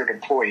 600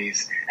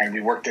 employees and we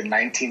worked in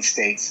 19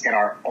 states. And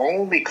our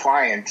only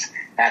client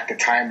at the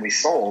time we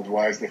sold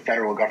was the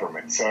federal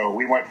government. So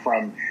we went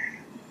from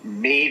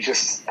me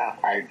just,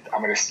 I'm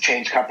going to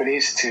change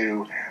companies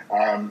to,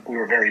 we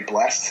were very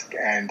blessed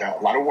and a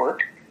lot of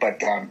work,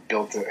 but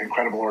built an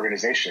incredible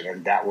organization.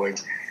 And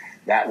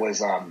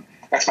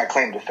that's my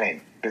claim to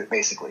fame,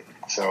 basically.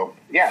 So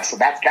yeah, so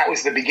that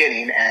was the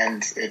beginning,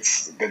 and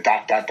it's the ...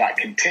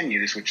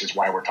 continues, which is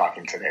why we're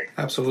talking today.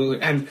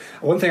 Absolutely. And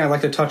one thing I'd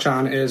like to touch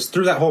on is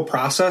through that whole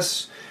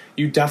process,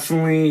 you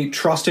definitely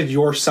trusted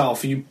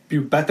yourself. You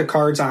bet the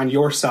cards on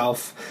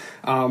yourself.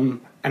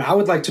 And I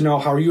would like to know,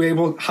 how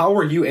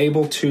were you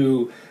able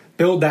to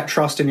build that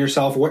trust in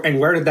yourself, and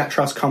where did that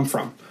trust come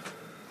from?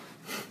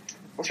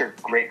 Those are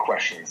great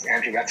questions,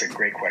 Andrew. That's a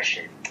great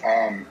question.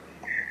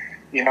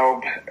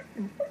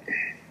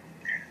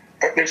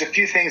 There's a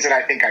few things that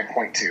I think I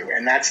point to,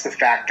 and that's the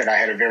fact that I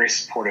had a very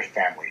supportive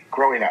family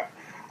growing up.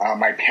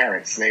 My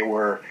parents, they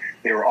were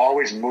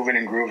always moving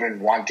and grooving,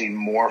 wanting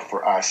more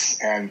for us,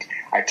 and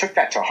I took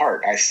that to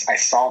heart. I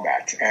saw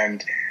that,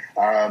 and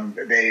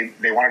they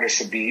wanted us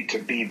to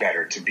be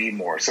better, to be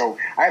more. So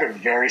I had a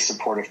very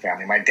supportive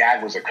family. My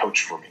dad was a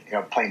coach for me,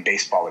 playing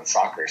baseball and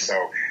soccer.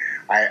 So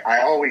I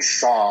always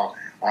saw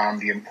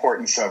the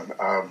importance of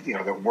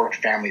the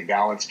work-family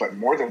balance, but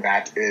more than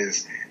that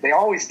is they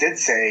always did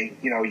say,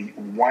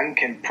 one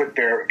can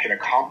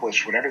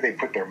accomplish whatever they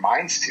put their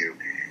minds to,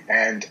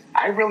 and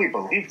I really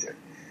believed it.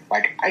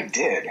 Like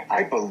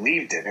I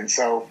believed it, and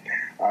so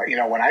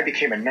when I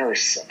became a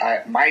nurse,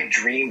 my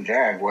dream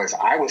then was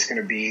I was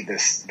going to be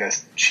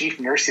this chief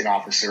nursing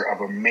officer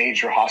of a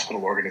major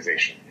hospital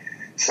organization.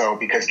 So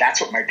because that's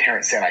what my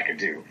parents said I could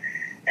do.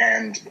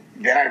 And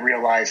then I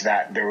realized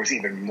that there was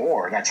even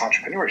more, and that's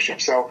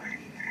entrepreneurship. So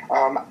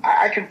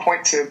I can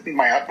point to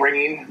my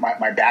upbringing,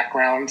 my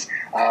background,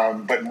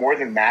 but more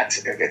than that,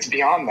 it's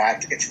beyond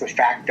that. It's the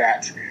fact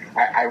that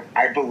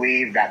I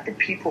believe that the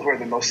people who are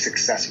the most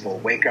successful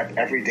wake up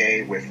every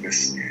day with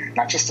this,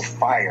 not just a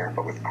fire,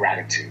 but with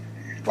gratitude.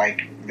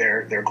 Like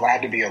they're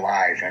glad to be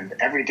alive, and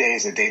every day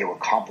is a day to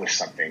accomplish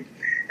something.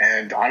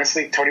 And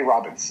honestly, Tony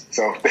Robbins.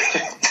 So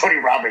Tony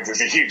Robbins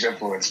is a huge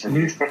influence for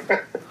me.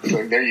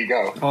 So there you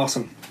go.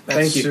 Awesome. That's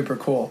Thank you. super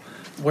cool.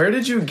 Where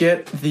did you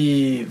get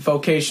the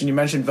vocation? You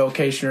mentioned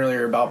vocation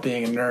earlier about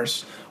being a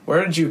nurse.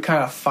 Where did you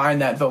kind of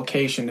find that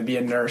vocation to be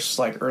a nurse,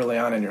 like early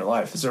on in your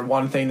life? Is there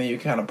one thing that you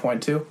kind of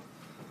point to?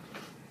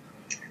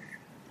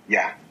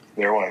 Yeah,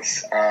 there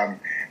was.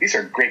 These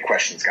are great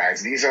questions,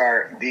 guys. These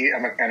are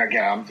and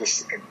again, I'm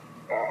just.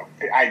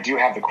 I do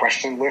have the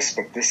question list,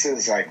 but this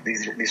is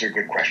these are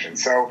good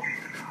questions. So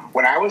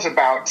when I was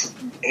about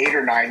 8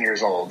 or 9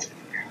 years old,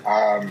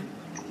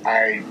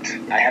 I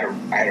had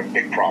a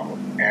big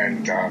problem,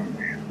 and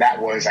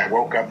that was I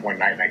woke up one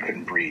night and I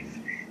couldn't breathe.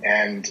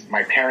 And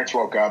my parents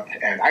woke up,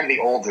 and I'm the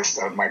oldest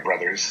of my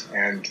brothers,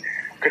 and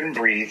couldn't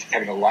breathe,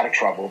 having a lot of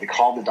trouble. They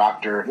called the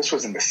doctor. This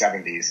was in the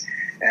 70s,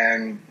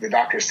 and the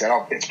doctor said,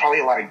 "Oh, it's probably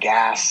a lot of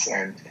gas."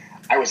 And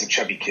I was a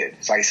chubby kid,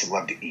 so I used to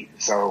love to eat.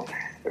 So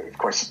of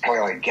course, probably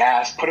like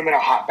gas, put them in a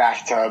hot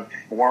bathtub,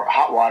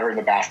 hot water in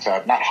the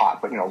bathtub, not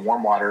hot, but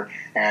warm water,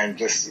 and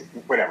just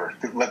whatever,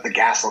 let the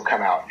gas will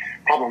come out.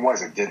 Problem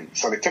was it didn't.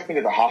 So they took me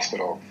to the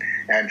hospital,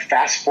 and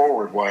fast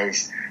forward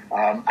was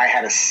I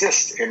had a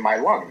cyst in my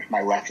lung,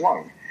 my left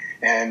lung.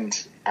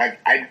 And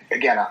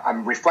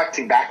I'm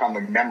reflecting back on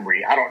the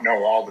memory. I don't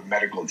know all the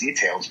medical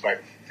details,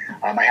 but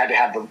I had to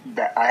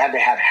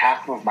have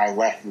half of my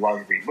left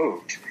lung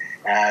removed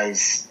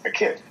as a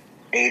kid,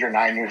 8 or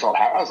 9 years old.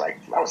 I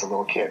was a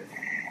little kid,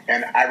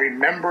 and I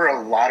remember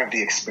a lot of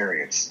the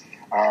experience.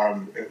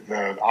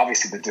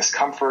 Obviously the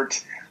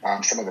discomfort,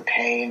 some of the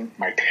pain,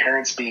 my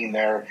parents being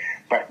there,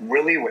 but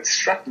really what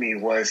struck me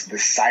was the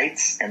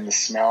sights and the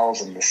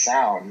smells and the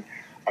sound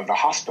of the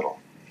hospital.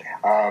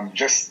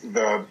 Just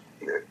the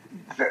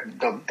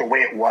way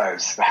it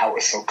was, how it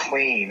was so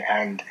clean,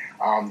 and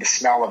the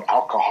smell of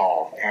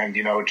alcohol, and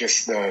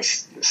just the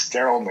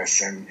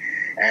sterileness, and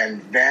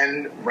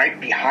then right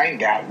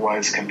behind that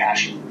was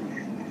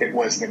compassion. It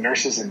was the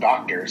nurses and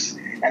doctors,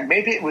 and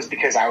maybe it was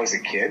because I was a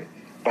kid,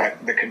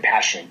 but the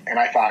compassion. And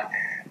I thought,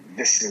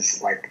 this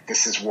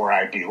is where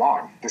I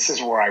belong. This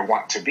is where I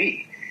want to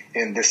be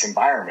in this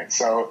environment.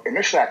 So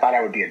initially I thought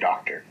I would be a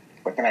doctor,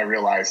 but then I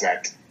realized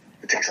that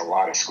it takes a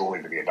lot of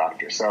schooling to be a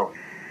doctor. So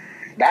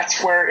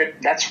that's where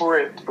it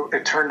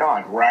turned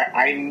on, where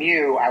I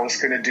knew I was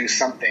going to do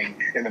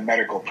something in the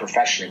medical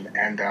profession.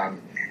 And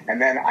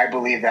then I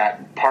believe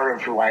that part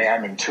of who I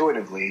am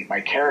intuitively,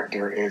 my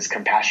character, is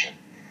compassion.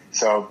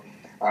 So,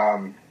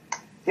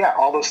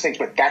 all those things.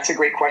 But that's a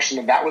great question.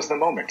 And that was the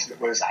moment.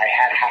 It was, I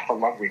had half a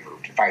lung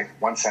removed by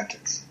one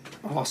sentence.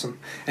 Awesome.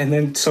 And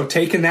then, so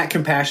taking that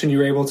compassion you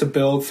were able to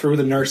build through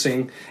the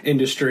nursing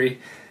industry,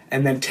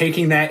 and then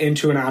taking that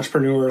into an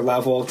entrepreneur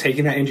level,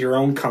 taking that into your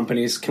own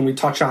companies. Can we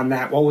touch on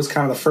that? What was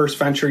kind of the first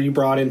venture you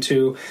brought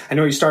into? I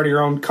know you started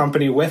your own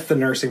company with the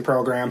nursing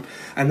program,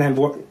 and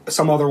then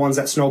some other ones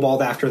that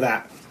snowballed after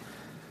that.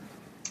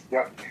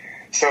 Yep.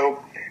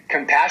 So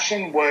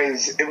compassion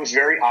was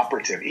very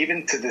operative,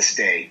 even to this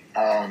day.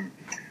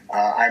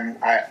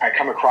 I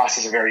come across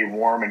as a very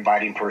warm,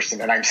 inviting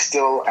person, and I'm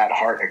still at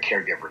heart a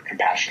caregiver.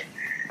 Compassion,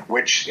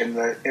 which in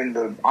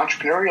the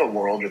entrepreneurial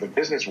world or the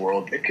business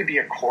world, it could be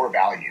a core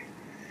value.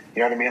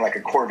 You know what I mean? Like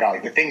a core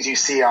value. The things you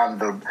see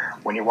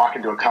when you walk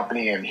into a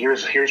company, and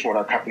here's what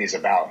our company is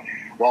about.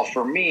 Well,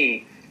 for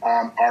me,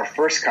 our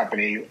first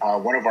company,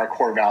 one of our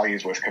core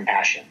values was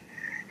compassion.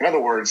 In other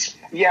words,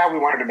 we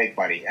wanted to make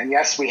money, and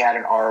yes, we had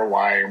an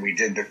ROI, and we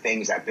did the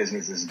things that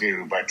businesses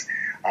do, but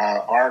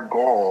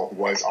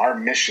our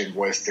mission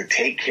was to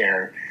take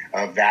care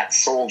of that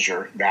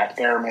soldier, that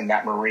airman,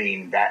 that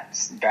Marine,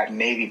 that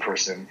Navy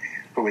person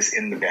who was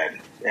in the bed.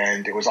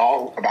 And it was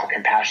all about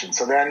compassion.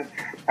 So then,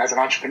 as an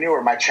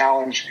entrepreneur, my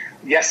challenge,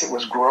 yes, it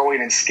was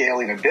growing and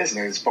scaling a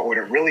business, but what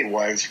it really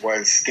was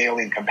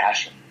scaling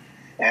compassion.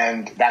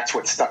 And that's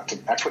what stuck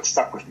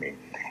with me.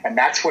 And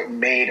that's what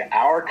made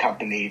our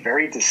company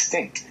very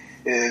distinct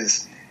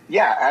is,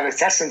 at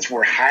its essence,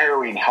 we're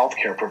hiring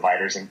healthcare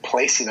providers and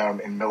placing them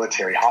in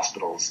military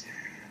hospitals.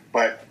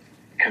 But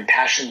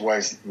compassion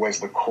was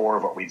the core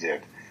of what we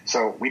did.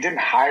 So we didn't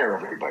hire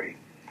everybody.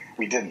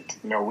 We didn't.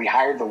 We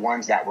hired the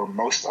ones that were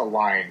most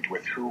aligned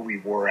with who we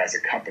were as a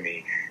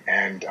company,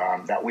 and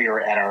that we are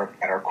at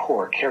our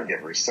core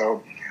caregivers.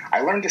 So I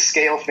learned to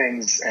scale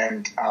things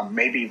and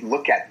maybe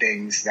look at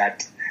things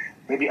that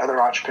maybe other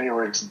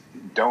entrepreneurs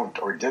don't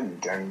or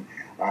didn't. And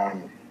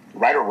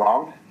right or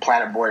wrong,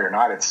 Planet Boy or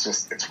not,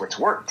 it's what's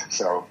worked.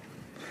 So.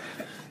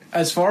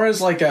 As far as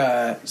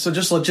so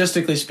just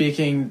logistically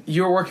speaking,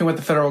 you were working with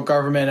the federal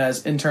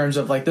government in terms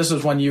of this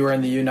was when you were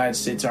in the United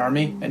States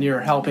Army and you were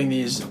helping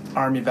these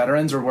Army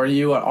veterans, or were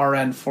you an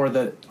RN for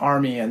the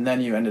Army and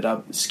then you ended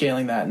up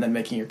scaling that and then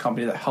making your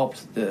company that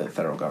helped the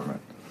federal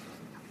government?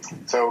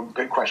 So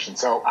good question.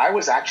 So I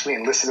was actually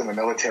enlisted in the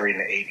military in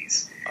the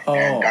 80s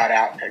and got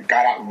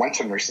out and went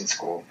to nursing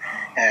school.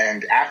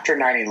 And after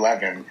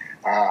 9/11,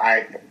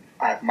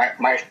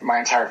 my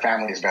entire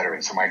family is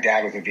veterans. So my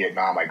dad was in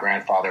Vietnam, my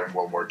grandfather in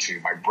World War II,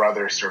 my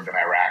brother served in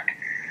Iraq.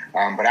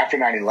 But after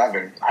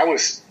 9/11, I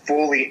was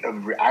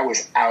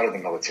out of the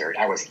military.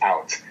 I was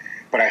out,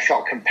 but I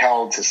felt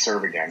compelled to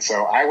serve again.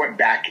 So I went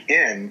back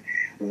in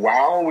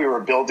while we were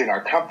building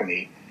our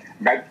company.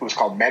 It was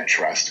called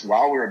MedTrust.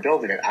 While we were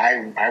building it,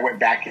 I went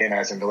back in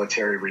as a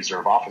military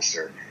reserve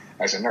officer,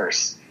 as a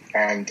nurse,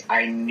 and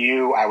I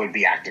knew I would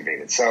be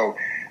activated. So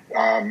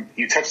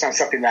you touched on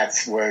something that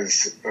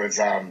was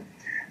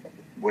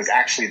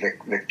actually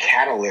the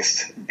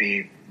catalyst,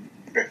 the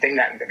thing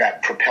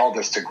that propelled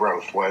us to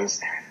growth was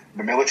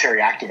the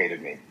military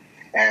activated me.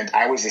 And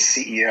I was the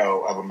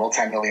CEO of a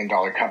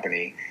multi-million-dollar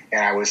company,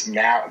 and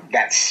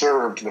that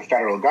served the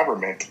federal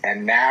government,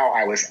 and now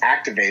I was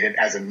activated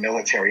as a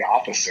military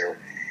officer,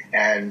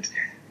 and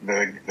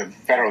the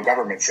federal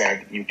government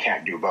said, you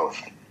can't do both.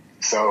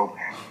 So,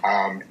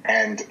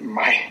 and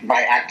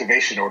my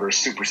activation orders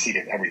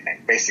superseded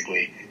everything.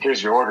 Basically,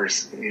 here's your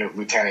orders,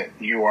 Lieutenant,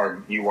 you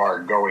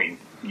are going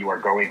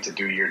to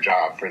do your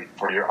job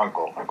for your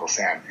Uncle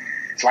Sam.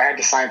 So I had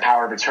to sign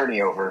power of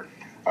attorney over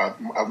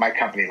of my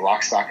company,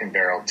 Lock, Stock, and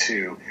Barrel,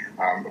 to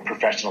a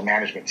professional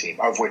management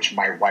team, of which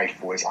my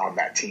wife was on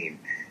that team.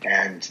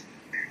 And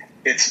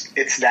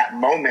it's that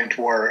moment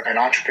where an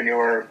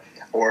entrepreneur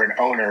or an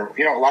owner,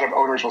 a lot of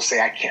owners will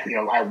say, I can't,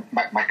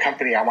 my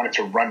company, I want it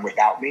to run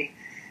without me.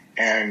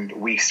 and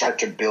we start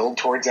to build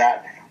towards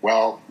that.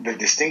 Well, the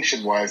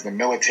distinction was the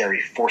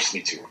military forced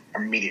me to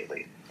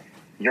immediately.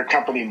 Your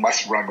company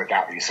must run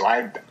without you. So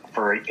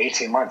for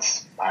 18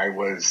 months, I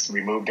was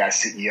removed as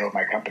CEO of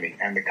my company,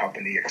 and the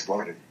company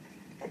exploded.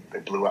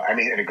 It blew up. I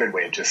mean, in a good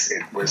way. It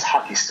was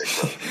hockey stick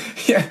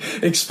growth. Yeah,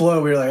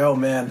 explode. We were like, oh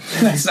man,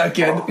 that's not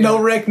good. Oh, no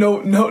Rick, no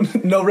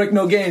Rick,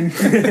 no game.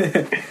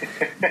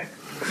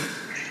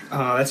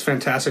 That's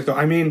fantastic, though.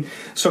 I mean,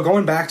 so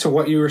going back to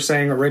what you were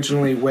saying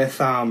originally with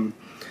the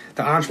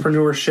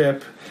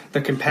entrepreneurship,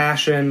 the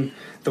compassion,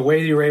 the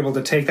way you were able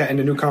to take that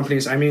into new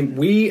companies. I mean,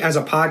 we as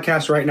a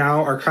podcast right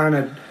now are kind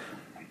of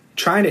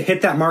trying to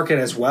hit that market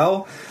as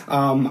well.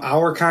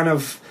 Our kind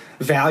of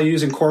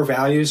values and core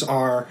values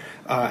are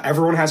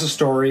everyone has a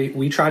story.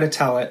 We try to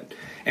tell it,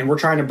 and we're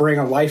trying to bring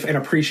a life and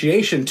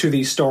appreciation to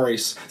these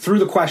stories through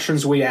the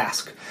questions we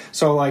ask.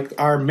 So, like,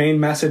 our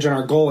main message and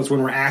our goal is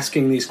when we're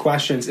asking these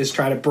questions is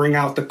try to bring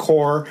out the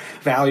core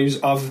values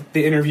of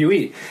the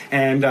interviewee.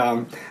 And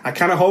I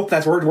kind of hope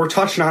that we're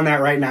touching on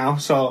that right now.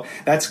 So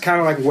that's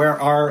kind of like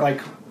where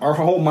our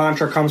whole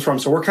mantra comes from.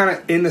 So we're kind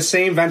of in the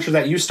same venture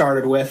that you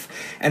started with,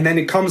 and then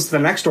it comes to the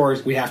next door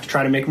is we have to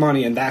try to make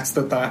money, and that's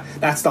the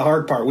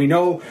hard part. We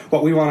know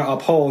what we want to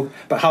uphold,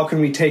 but how can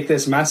we take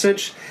this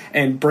message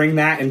and bring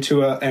that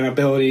into an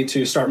ability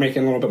to start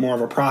making a little bit more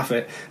of a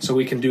profit so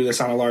we can do this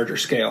on a larger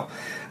scale?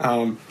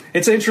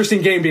 It's an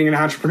interesting game being an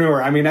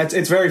entrepreneur. I mean,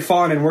 it's very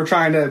fun, and we're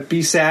trying to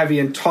be savvy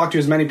and talk to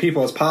as many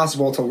people as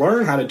possible to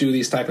learn how to do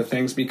these type of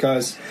things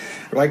because,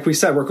 like we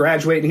said, we're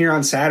graduating here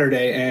on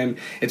Saturday, and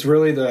it's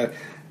really the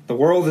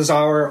world is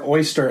our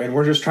oyster, and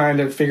we're just trying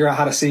to figure out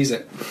how to seize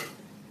it.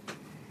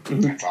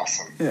 That's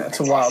awesome. Yeah, it's that's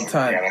a wild awesome.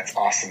 time. Yeah, that's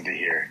awesome to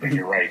hear. And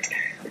you're right.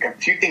 Like, a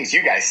few things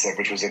you guys said,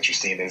 which was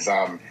interesting, is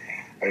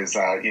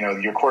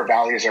your core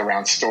values are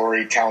around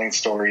telling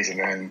stories, and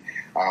then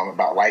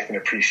about life and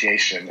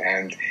appreciation.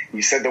 And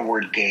you said the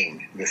word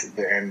game.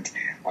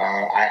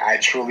 I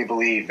truly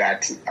believe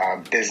that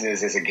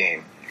business is a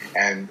game.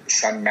 And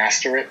some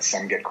master it,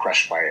 some get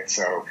crushed by it.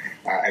 So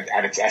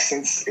at its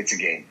essence, it's a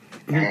game.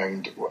 Mm-hmm.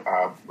 And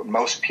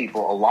most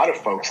people, a lot of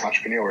folks,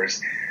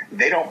 entrepreneurs,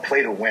 they don't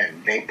play to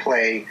win. They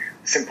play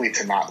simply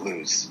to not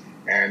lose.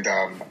 And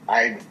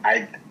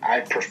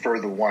I prefer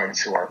the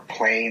ones who are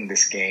playing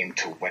this game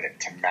to win it,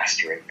 to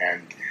master it.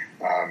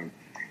 And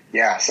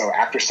so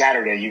after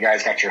Saturday, you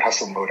guys got your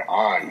hustle mode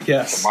on.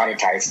 Yes. To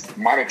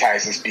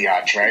monetize this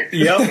biatch, right?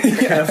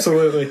 Yep,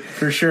 absolutely.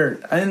 For sure.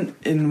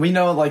 And we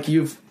know, like,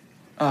 you've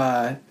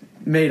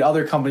made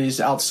other companies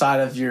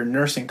outside of your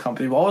nursing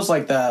company. What was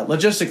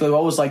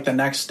the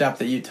next step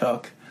that you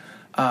took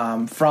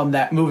from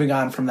that, moving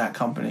on from that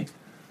company?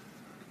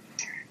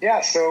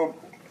 Yeah, so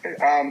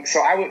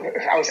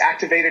I was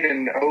activated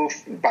in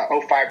about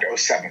 05 to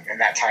 07 in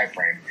that time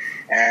frame.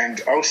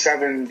 And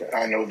 07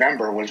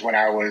 November was when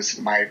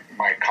my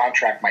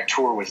contract, my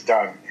tour was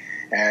done.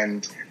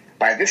 And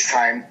by this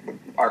time,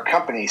 our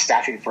company,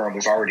 staffing firm,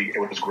 was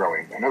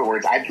growing. In other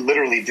words, I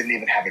literally didn't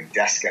even have a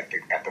desk at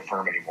the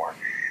firm anymore.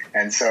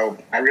 And so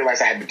I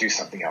realized I had to do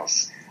something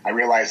else. I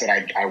realized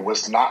that I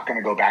was not going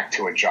to go back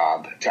to a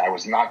job. I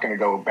was not going to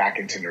go back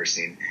into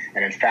nursing.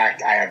 And in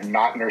fact, I have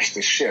not nursed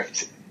a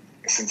shift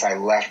since I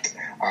left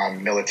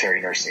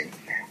military nursing.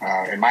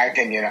 In my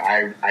opinion,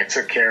 I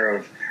took care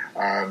of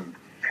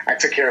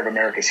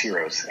America's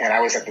heroes, and I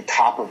was at the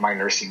top of my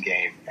nursing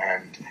game.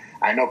 And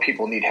I know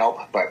people need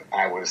help, but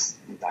I was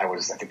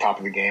at the top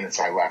of the game, and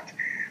so I left.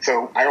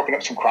 So I opened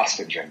up some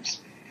CrossFit gyms.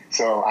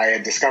 So I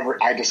discovered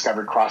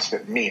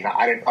CrossFit.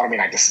 I don't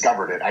mean I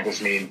discovered it. I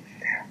just mean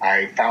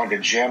I found a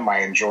gym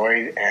I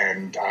enjoyed,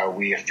 and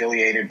we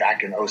affiliated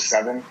back in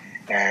 07,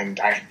 and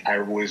I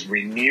was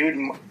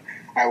renewed.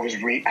 I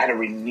had a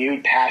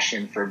renewed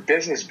passion for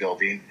business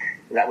building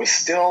that was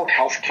still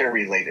healthcare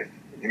related.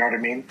 You know what I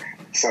mean?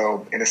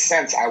 So in a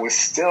sense, I was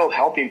still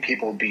helping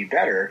people be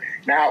better.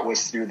 Now it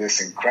was through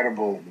this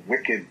incredible,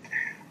 wicked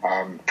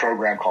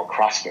program called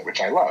CrossFit, which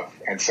I love.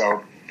 And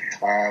so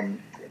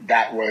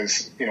that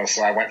was,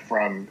 so I went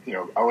from,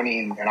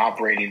 owning and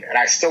operating, and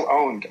I still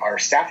owned our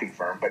staffing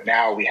firm, but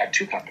now we had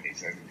two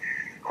companies in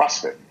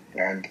CrossFit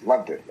and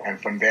loved it.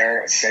 And from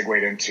there, it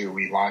segued into,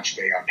 we launched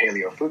a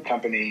paleo food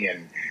company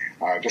and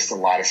just a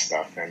lot of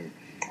stuff.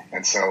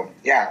 And so,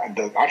 yeah,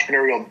 the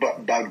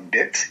entrepreneurial bug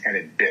bit, and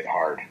it bit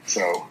hard.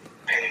 So...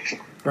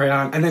 Right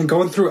on. And then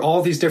going through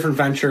all these different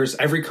ventures,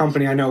 every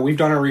company I know, we've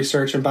done our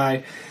research, and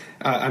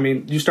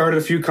you started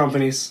a few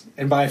companies,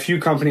 and by a few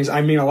companies,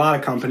 I mean a lot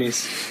of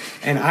companies.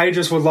 And I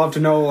just would love to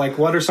know, like,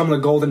 what are some of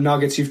the golden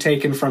nuggets you've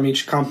taken from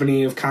each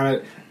company of kind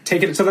of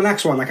taking it to the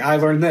next one? Like, I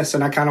learned this,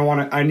 and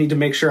I need to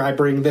make sure I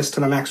bring this to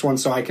the next one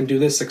so I can do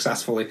this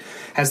successfully.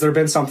 Has there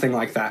been something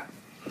like that?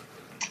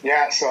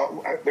 Yeah,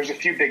 so there's a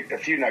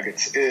few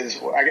nuggets.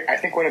 I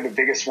think one of the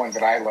biggest ones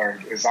that I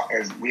learned is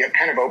we have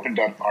kind of opened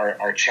up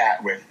our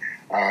chat with,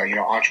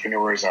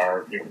 entrepreneurs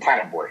are,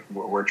 Planet Boy.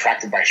 We're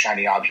attracted by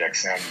shiny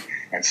objects,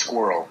 and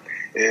squirrel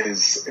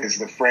is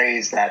the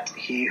phrase that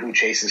he who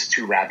chases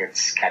two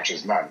rabbits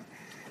catches none.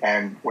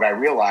 And what I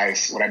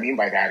mean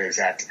by that is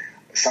that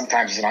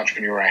sometimes as an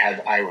entrepreneur, I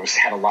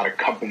had a lot of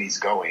companies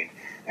going,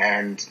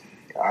 and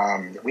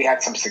we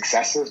had some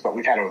successes, but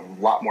we've had a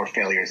lot more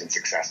failures than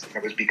successes.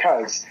 It was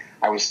because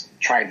I was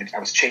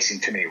chasing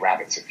too many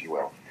rabbits, if you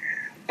will.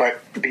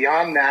 But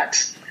beyond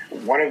that,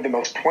 one of the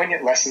most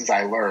poignant lessons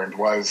I learned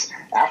was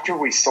after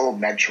we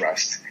sold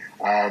MedTrust,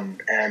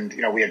 and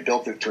we had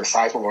built it to a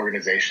sizable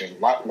organization,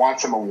 won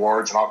some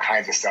awards and all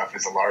kinds of stuff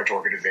as a large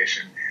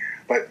organization.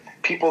 But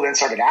people then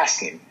started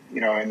asking,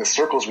 in the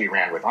circles we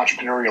ran with,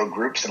 entrepreneurial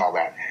groups and all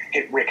that,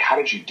 hey, Rick, how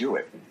did you do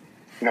it?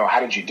 How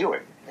did you do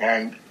it?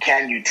 And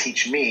can you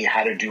teach me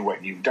how to do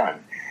what you've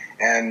done?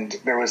 And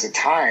there was a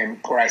time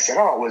where I said,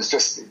 it was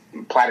just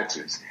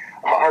platitudes.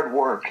 Hard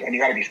work, and you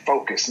got to be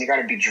focused, and you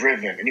got to be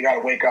driven, and you got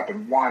to wake up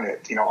and want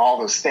it, all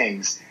those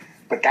things.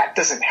 But that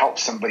doesn't help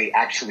somebody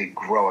actually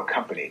grow a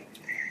company.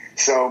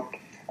 So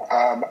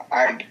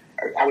I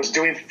was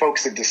doing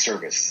folks a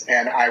disservice,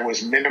 and I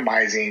was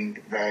minimizing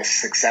the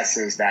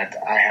successes that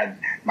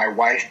my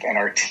wife and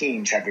our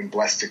teams have been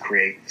blessed to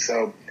create.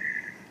 So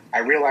I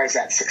realized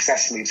that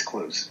success leaves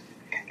clues,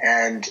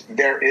 and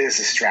there is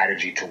a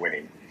strategy to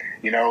winning.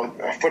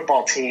 A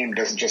football team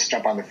doesn't just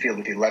jump on the field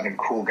with 11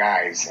 cool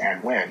guys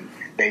and win.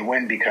 They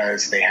win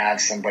because they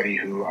have somebody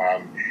who,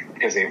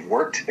 because they've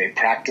worked, they've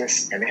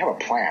practiced, and they have a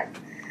plan.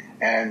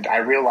 And I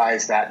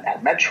realized that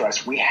at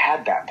MedTrust, we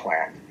had that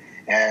plan.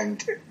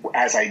 And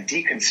as I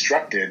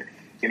deconstructed,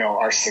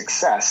 our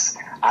success,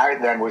 I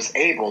then was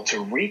able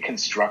to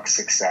reconstruct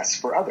success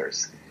for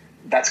others.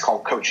 That's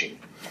called coaching.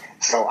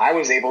 So I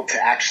was able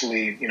to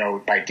actually,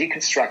 by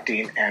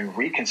deconstructing and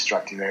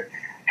reconstructing it,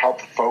 help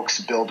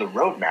folks build a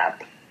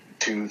roadmap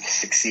to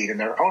succeed in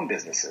their own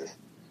businesses,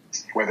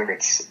 whether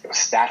it's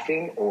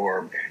staffing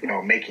or,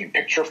 making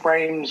picture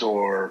frames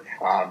or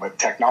a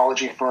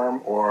technology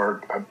firm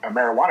or a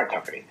marijuana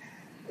company.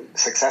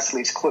 Success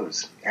leaves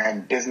clues,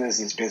 and business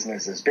is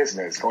business is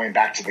business. Going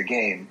back to the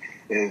game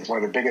is one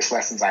of the biggest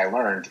lessons I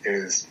learned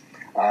is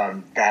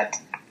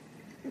that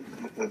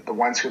the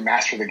ones who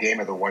master the game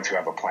are the ones who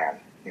have a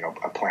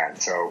plan,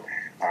 So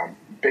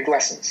big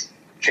lessons.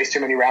 Chase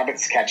too many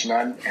rabbits, catch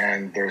none,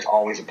 and there's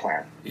always a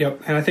plan.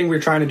 Yep, and I think we're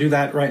trying to do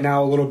that right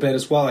now a little bit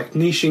as well, like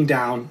niching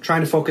down,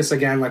 trying to focus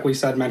again, like we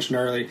mentioned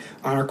earlier,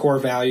 on our core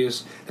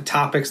values, the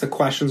topics, the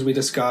questions we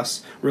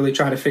discuss, really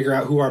trying to figure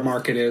out who our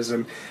market is,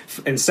 and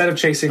instead of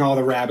chasing all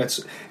the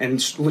rabbits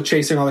and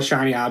chasing all the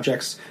shiny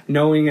objects,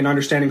 knowing and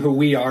understanding who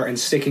we are and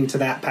sticking to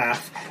that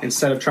path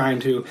instead of trying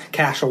to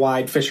cast a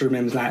wide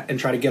fisherman's net and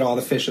try to get all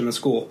the fish in the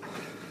school.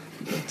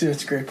 Dude,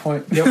 that's a great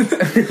point. Yep.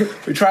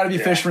 We try to be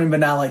fishermen, but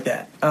not like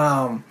that.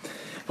 But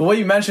what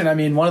you mentioned,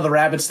 one of the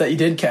rabbits that you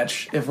did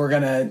catch, if we're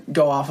going to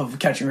go off of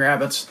catching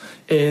rabbits,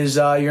 is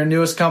your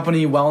newest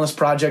company, Wellness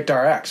Project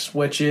RX,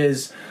 which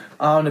is,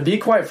 to be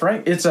quite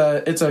frank, it's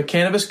a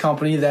cannabis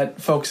company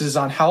that focuses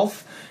on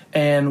health,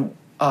 and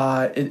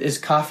is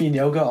coffee and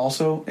yoga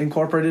also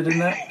incorporated in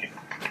that?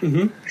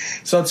 Mm-hmm.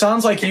 So it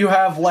sounds like you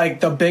have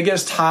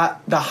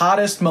the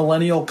hottest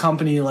millennial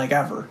company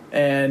ever,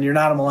 and you're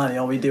not a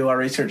millennial. We do our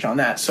research on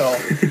that. So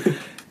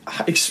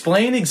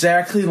explain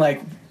exactly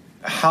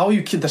how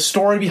the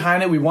story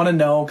behind it. We want to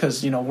know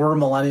because we're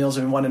millennials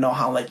and we want to know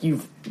how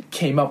you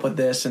came up with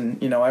this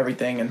and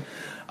everything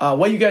and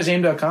what you guys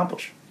aim to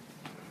accomplish.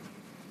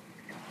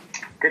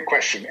 Good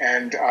question,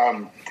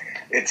 and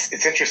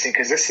it's interesting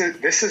because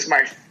this is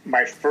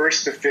my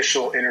first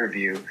official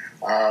interview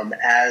and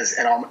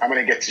I'm going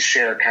to get to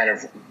share kind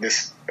of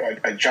this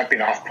a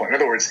jumping off point. In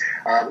other words,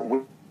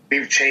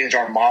 we've changed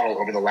our model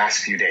over the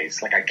last few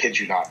days. I kid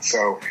you not.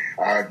 So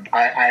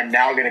I'm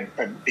now going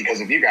to,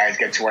 because of you guys,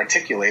 get to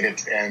articulate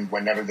it. And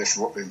whenever this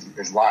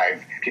is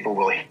live, people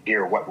will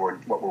hear what we're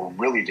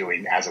really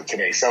doing as of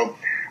today. So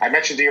I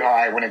mentioned to you how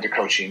I went into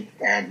coaching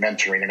and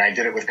mentoring, and I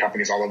did it with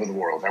companies all over the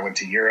world. I went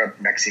to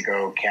Europe,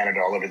 Mexico, Canada,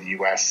 all over the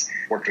U.S.,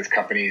 worked with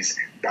companies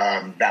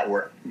that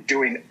were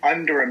doing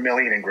under $1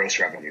 million in gross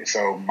revenue.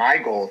 So my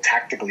goal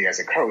tactically as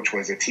a coach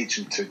was to teach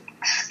them to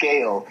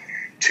scale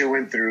to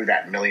and through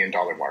that $1 million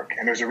mark.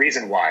 And there's a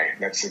reason why.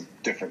 That's a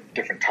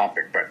different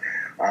topic. But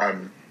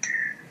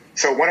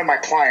so one of my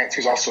clients,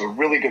 who's also a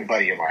really good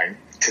buddy of mine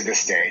to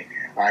this day,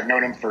 I've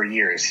known him for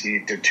years. He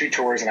did 2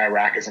 tours in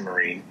Iraq as a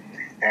Marine,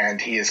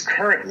 and he is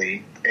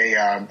currently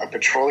a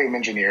petroleum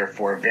engineer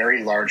for a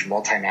very large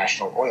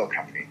multinational oil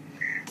company.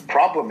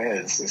 Problem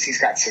is he's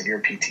got severe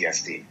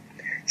PTSD.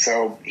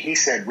 So he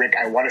said, Rick,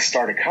 I want to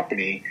start a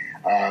company,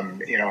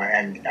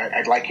 and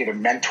I'd like you to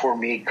mentor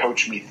me,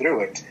 coach me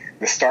through it,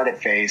 the startup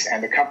phase.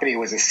 And the company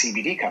was a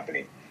CBD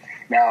company.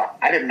 Now,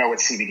 I didn't know what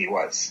CBD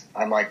was.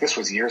 I'm like, this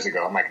was years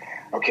ago. I'm like,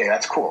 okay,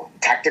 that's cool.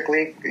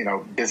 Tactically,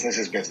 business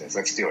is business.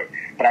 Let's do it.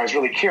 But I was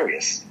really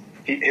curious.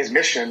 His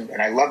mission,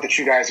 and I love that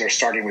you guys are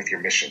starting with your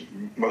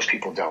mission. Most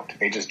people don't.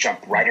 They just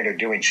jump right into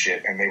doing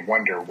shit, and they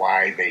wonder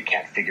why they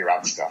can't figure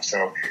out stuff.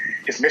 So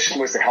his mission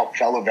was to help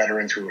fellow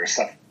veterans who are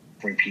suffering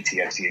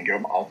PTSD and give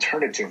them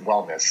alternative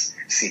wellness,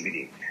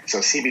 CBD. So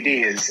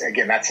CBD is,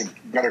 again, that's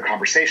another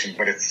conversation,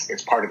 but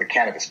it's part of the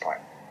cannabis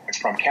plant. It's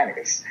from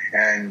cannabis.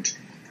 And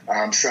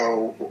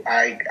so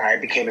I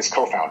became his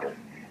co-founder.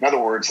 In other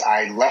words,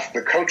 I left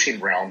the coaching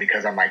realm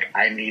because I'm like,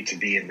 I need to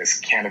be in this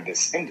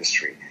cannabis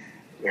industry,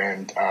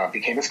 and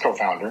became his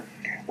co-founder.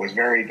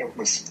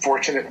 Was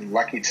fortunate and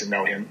lucky to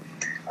know him.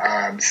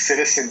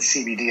 Citizen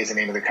CBD is the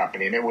name of the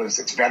company, and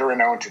it's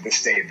veteran owned to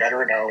this day.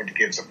 Veteran owned,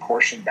 gives a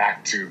portion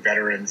back to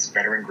veteran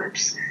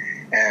groups,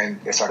 and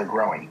it started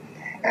growing.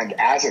 And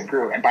as it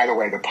grew, and by the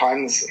way, the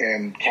puns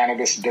in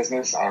cannabis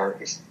business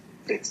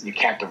you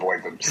can't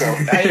avoid them. So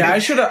I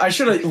should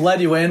have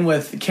led you in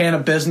with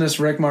cannabis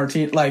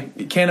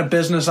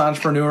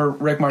entrepreneur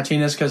Rick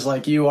Martinez, because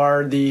like you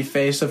are the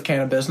face of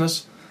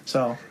cannabis.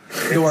 So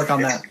good work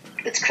on that.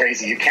 It's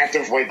crazy. You can't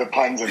avoid the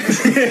puns in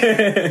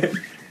this.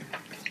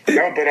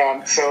 No,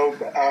 but so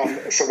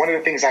one of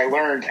the things I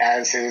learned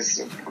as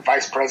his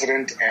vice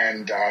president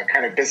and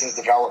kind of business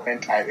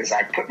development is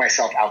I put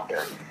myself out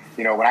there.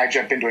 You know, when I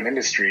jump into an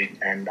industry,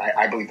 and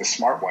I believe the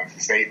smart ones,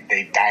 is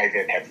they dive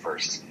in head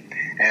first.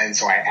 And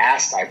so I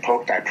asked, I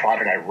poked, I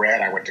prodded, I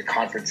read, I went to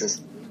conferences,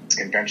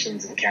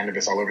 conventions in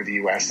cannabis all over the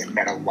U.S. and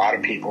met a lot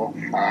of people.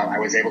 I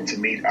was able to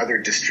meet other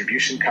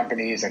distribution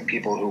companies and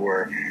people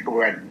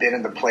who had been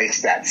in the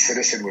place that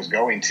Citizen was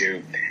going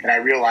to. And I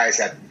realized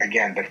that,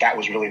 again, that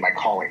was really my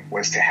calling,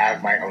 was to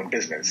have my own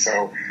business.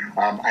 So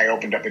I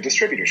opened up a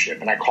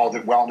distributorship, and I called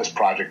it Wellness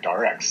Project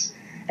RX.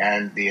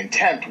 And the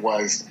intent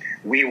was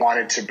we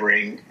wanted to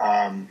bring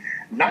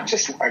not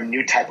just a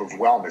new type of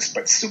wellness,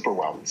 but super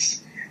wellness.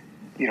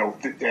 You know,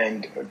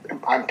 and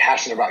I'm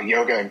passionate about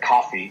yoga and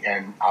coffee,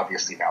 and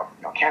obviously now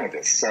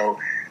cannabis. So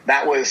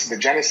that was the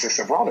genesis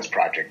of Wellness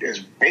Project, is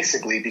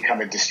basically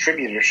become a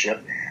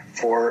distributorship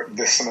for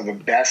some of the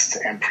best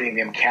and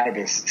premium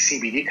cannabis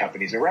CBD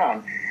companies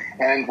around.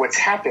 And what's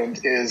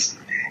happened is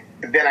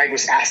then I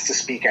was asked to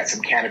speak at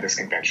some cannabis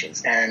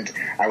conventions, and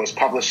I was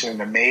published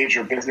in a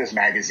major business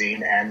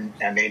magazine, and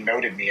they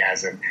noted me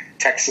as a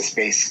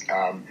Texas-based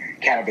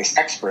cannabis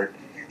expert.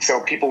 So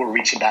people were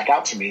reaching back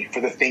out to me for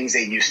the things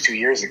they used 2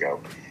 years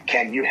ago.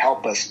 Can you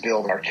help us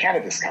build our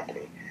cannabis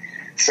company?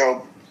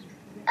 So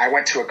I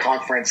went to a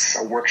conference,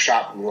 a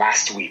workshop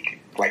last week,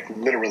 like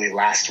literally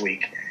last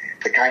week,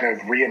 to kind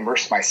of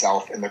re-immerse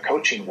myself in the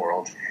coaching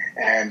world.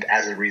 And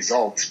as a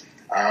result,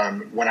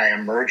 when I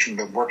emerged from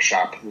the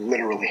workshop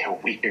literally a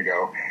week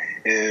ago,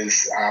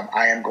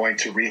 I am going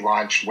to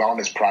relaunch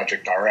Wellness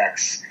Project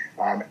RX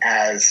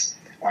as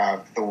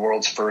the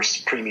world's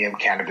first premium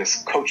cannabis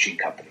coaching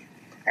company.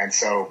 And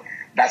so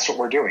that's what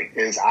we're doing,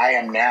 is I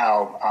am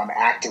now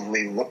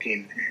actively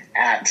looking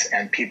at,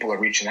 and people are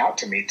reaching out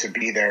to me to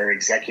be their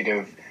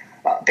executive,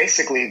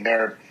 basically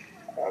their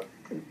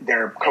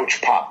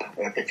coach pop,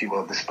 if you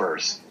will, the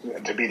Spurs,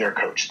 to be their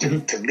coach,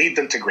 to lead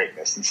them to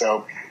greatness. And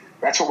so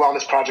that's what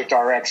Wellness Project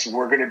RX,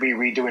 we're going to be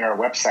redoing our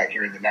website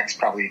here in the next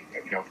probably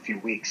few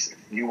weeks.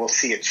 You will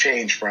see it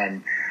change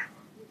from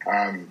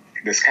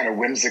this kind of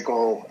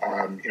whimsical,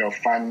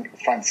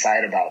 fun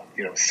side about,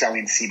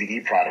 selling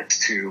CBD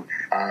products to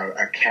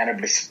a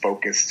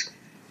cannabis-focused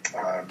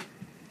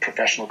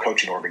professional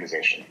coaching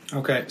organization.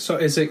 Okay, so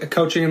is it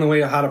coaching in the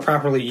way of how to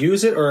properly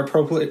use it, or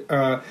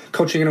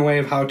coaching in a way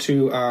of how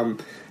to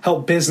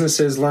help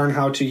businesses learn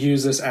how to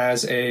use this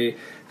as a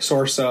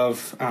source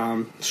of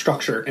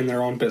structure in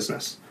their own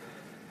business?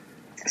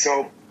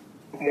 So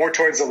more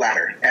towards the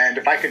latter. And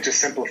if I could just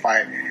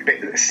simplify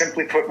it,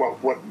 simply put,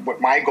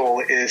 what my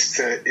goal is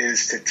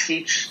to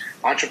teach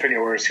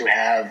entrepreneurs who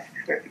have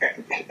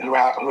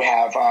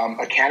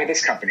a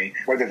cannabis company,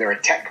 whether they're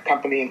a tech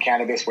company in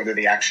cannabis, whether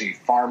they actually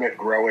farm it,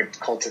 grow it,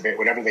 cultivate,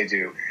 whatever they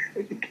do,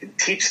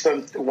 teach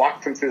them,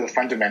 walk them through the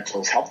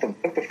fundamentals, help them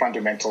put the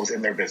fundamentals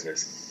in their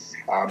business.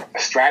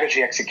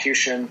 Strategy,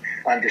 execution,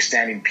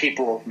 understanding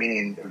people,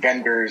 meaning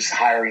vendors,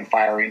 hiring,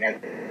 firing, and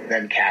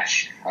then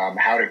cash,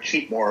 how to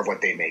keep more of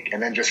what they make,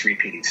 and then just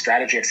repeating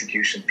strategy,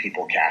 execution,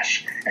 people,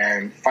 cash,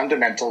 and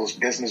fundamentals,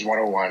 business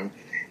 101.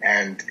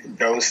 And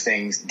those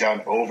things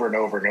done over and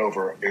over and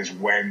over is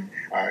when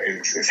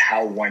is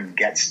how one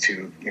gets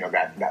to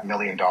that $1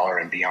 million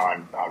and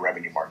beyond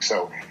revenue mark.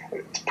 So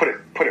to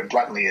put it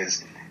bluntly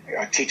is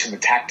teach them the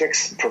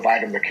tactics,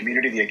 provide them the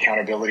community, the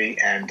accountability,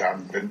 and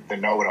the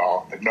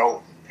know-it-all,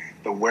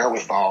 the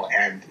wherewithal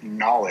and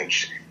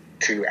knowledge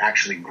to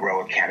actually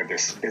grow a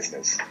cannabis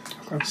business.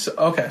 So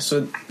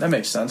that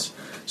makes sense.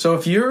 So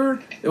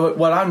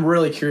what I'm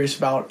really curious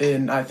about,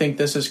 and I think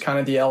this is kind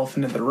of the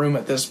elephant in the room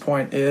at this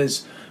point,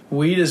 is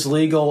weed is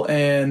legal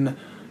in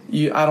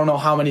I don't know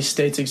how many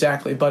states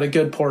exactly, but a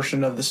good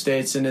portion of the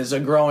states, and is a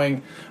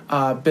growing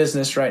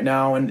business right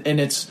now, and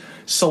it's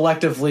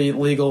selectively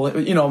legal,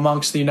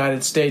 amongst the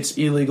United States,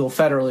 illegal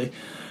federally.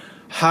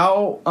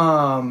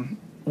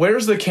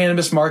 Where's the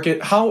cannabis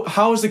market?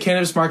 How is the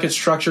cannabis market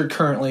structured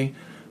currently?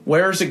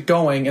 Where is it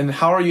going, and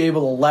how are you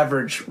able to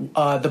leverage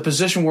the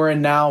position we're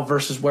in now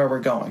versus where we're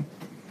going?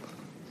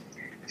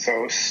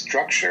 So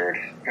structured,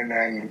 and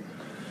then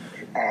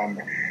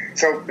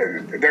so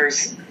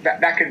there's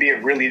that could be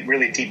a really,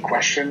 really deep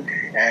question.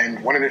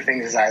 And one of the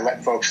things I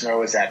let folks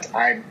know is that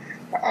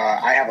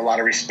I have a lot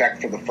of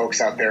respect for the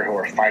folks out there who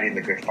are fighting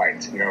the good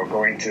fight,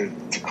 going to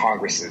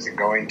Congresses and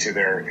going to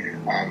their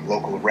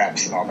local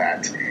reps and all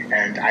that.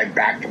 And I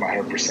back them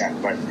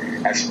 100%. But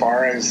as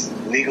far as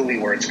legally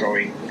where it's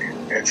going,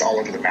 it's all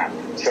over the map.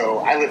 So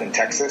I live in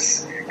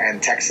Texas,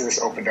 and Texas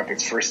opened up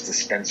its first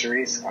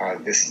dispensaries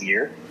this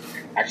year.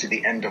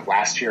 Actually, the end of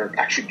last year,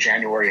 actually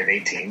January of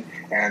 18,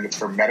 and it's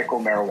for medical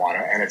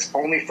marijuana, and it's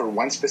only for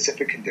one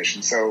specific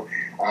condition. So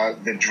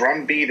the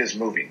drumbeat is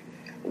moving.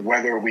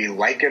 Whether we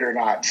like it or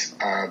not,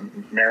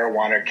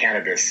 marijuana,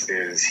 cannabis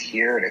is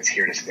here, and it's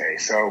here to stay.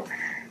 So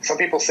some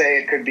people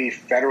say it could be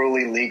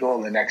federally legal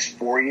in the next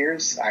 4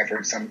 years. I've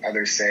heard some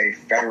others say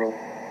federally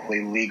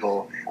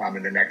legal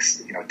in the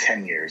next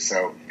 10 years.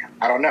 So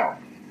I don't know.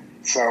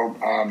 So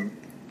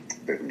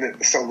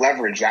so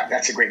leverage,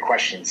 that's a great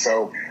question.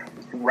 So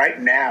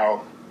right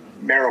now,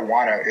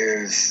 marijuana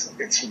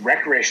it's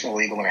recreational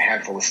legal in a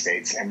handful of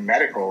states and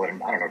medical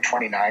in,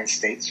 29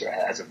 states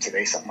as of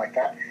today, something like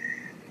that.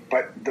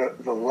 But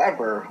the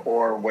lever,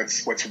 or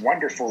what's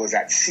wonderful, is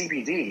that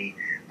CBD,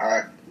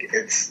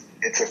 it's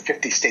a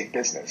 50-state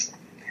business.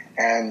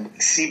 And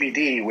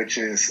CBD, which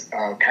is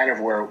kind of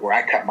where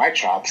I cut my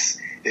chops,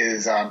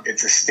 is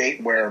it's a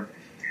state where,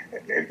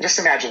 just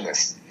imagine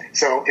this.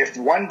 So if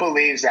one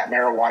believes that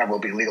marijuana will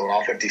be legal in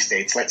all 50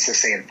 states, let's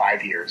just say in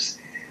 5 years,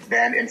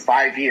 then in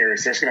 5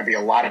 years, there's going to be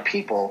a lot of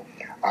people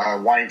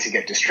wanting to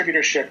get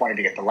distributorship, wanting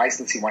to get the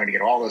licensing, wanting to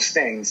get all those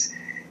things.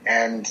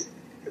 And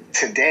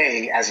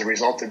today, as a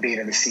result of being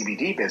in the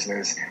CBD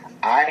business,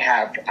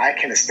 I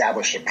can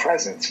establish a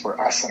presence for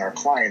us and our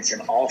clients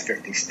in all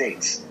 50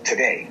 states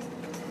today.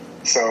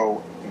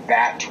 So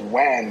that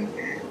when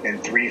in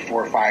 3,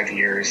 4, 5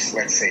 years,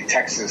 let's say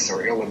Texas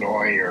or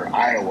Illinois or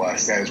Iowa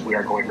says we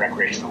are going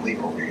recreational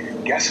legal,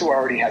 guess who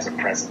already has a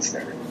presence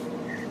there?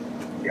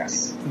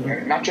 Yes.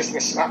 Mm-hmm.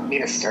 Not me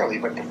necessarily,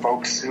 but the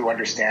folks who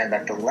understand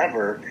that the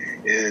lever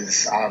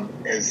is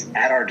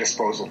at our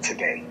disposal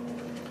today,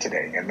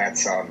 and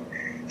that's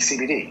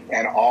CBD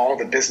and all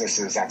the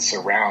businesses that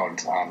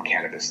surround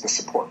cannabis, the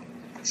support.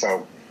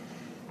 So,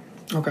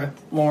 okay,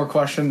 one more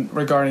question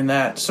regarding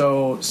that.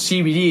 So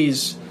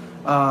CBDs,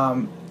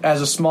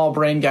 as a small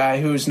brain guy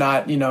who's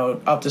not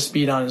up to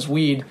speed on his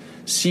weed,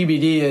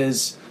 CBD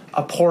is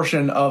a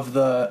portion of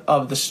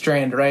the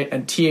strand, right?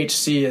 And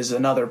THC is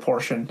another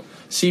portion.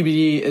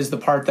 CBD is the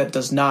part that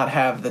does not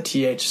have the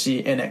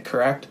THC in it,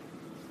 correct?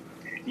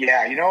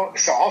 Yeah,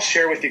 so I'll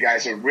share with you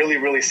guys a really,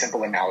 really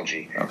simple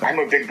analogy. Okay. I'm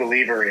a big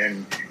believer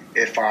in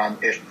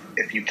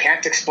if you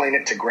can't explain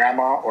it to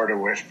grandma or to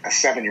a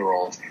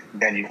 7-year-old,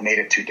 then you've made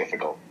it too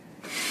difficult.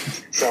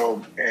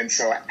 So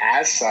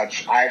as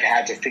such, I've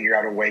had to figure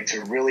out a way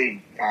to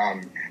really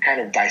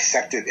kind of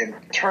dissect it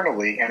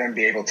internally and then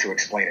be able to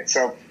explain it.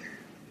 So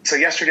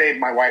yesterday,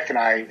 my wife and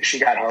I, she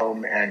got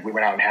home and we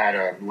went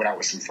out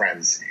with some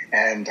friends,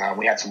 and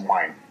we had some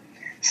wine.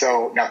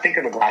 So now think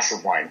of a glass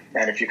of wine,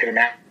 and if you could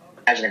imagine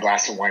a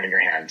glass of wine in your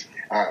hand,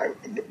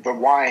 the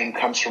wine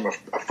comes from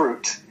a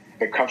fruit.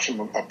 It comes from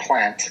a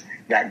plant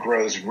that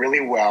grows really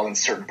well in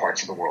certain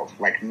parts of the world,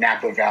 like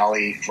Napa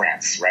Valley,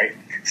 France, right?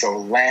 So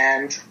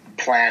land,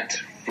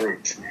 plant,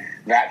 fruit.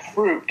 That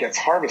fruit gets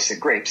harvested,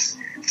 grapes,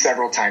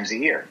 several times a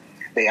year.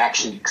 They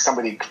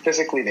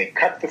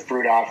cut the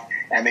fruit off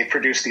and they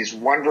produce these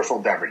wonderful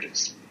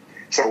beverages.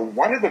 So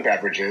one of the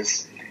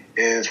beverages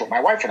is what my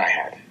wife and I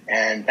had.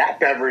 And that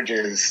beverage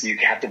is, you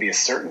have to be a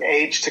certain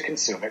age to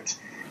consume it.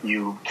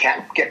 You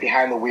can't get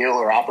behind the wheel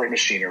or operate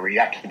machinery.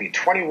 You have to be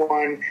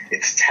 21.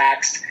 It's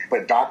taxed,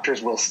 but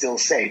doctors will still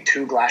say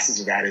 2 glasses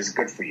of that is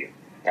good for you.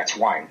 That's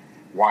wine.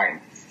 Wine.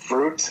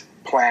 Fruit,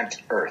 plant,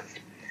 earth.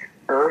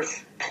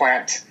 Earth,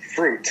 plant,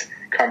 fruit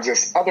comes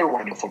this other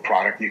wonderful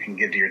product you can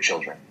give to your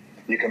children.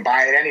 You can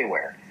buy it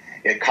anywhere.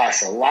 It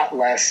costs a lot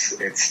less.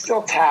 It's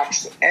still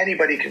taxed.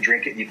 Anybody can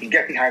drink it. You can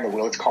get behind the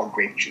wheel. It's called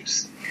grape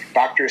juice.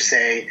 Doctors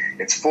say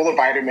it's full of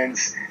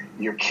vitamins.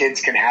 Your kids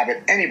can have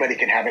it. Anybody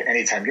can have it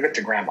anytime. Give it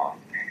to grandma.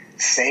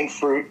 Same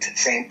fruit,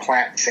 same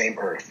plant, same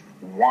earth.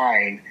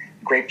 Wine,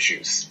 grape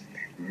juice.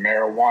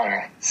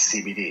 Marijuana,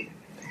 CBD.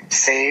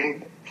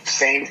 Same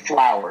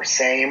flower,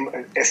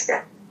 same.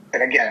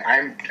 And again,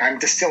 I'm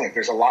distilling.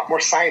 There's a lot more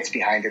science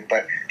behind it,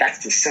 but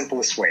that's the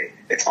simplest way.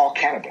 It's all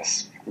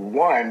cannabis.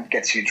 One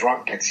gets you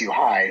drunk, gets you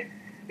high,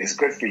 is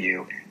good for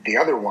you. The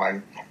other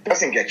one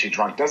doesn't get you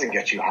drunk, doesn't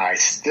get you high,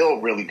 still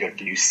really good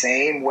for you.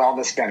 Same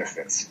wellness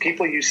benefits.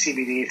 People use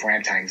CBD for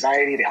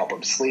anti-anxiety, to help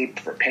them sleep,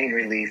 for pain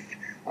relief.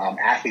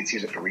 Athletes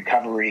use it for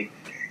recovery,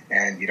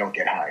 and you don't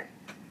get high.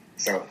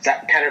 So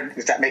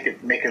does that make it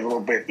a little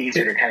bit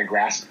easier to kind of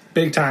grasp?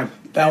 Big time.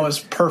 That was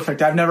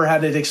perfect. I've never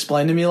had it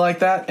explained to me like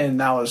that, and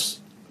that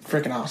was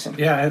freaking awesome.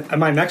 Yeah, and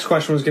my next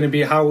question was going to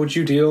be, how would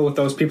you deal with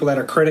those people that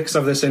are critics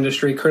of this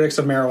industry, critics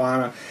of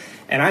marijuana?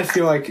 And I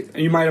feel like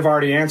you might have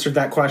already answered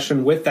that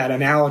question with that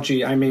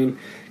analogy. I mean,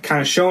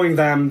 kind of showing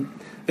them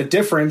the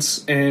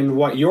difference in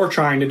what you're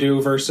trying to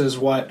do versus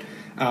what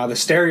the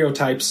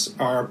stereotypes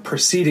are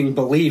preceding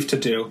belief to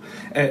do.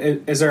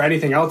 Is there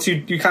anything else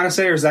you kind of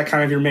say, or is that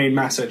kind of your main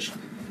message?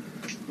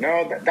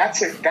 No,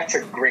 that's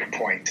a great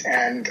point.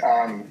 And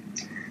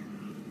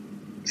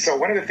So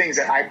one of the things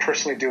that I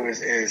personally do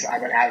is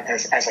I'm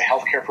as a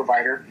healthcare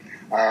provider,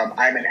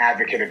 I'm an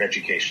advocate of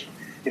education.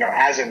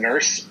 As a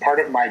nurse, part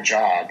of my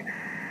job,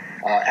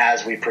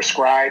 as we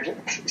prescribe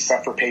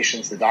stuff for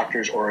patients, the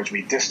doctors, or as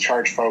we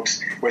discharge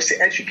folks, was to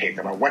educate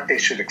them on what they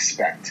should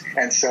expect.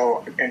 And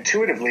so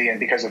intuitively, and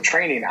because of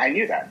training, I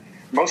knew that.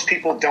 Most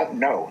people don't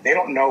know. They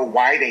don't know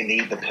why they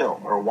need the pill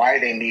or why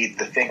they need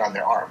the thing on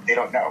their arm. They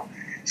don't know.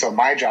 So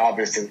my job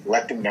is to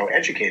let them know,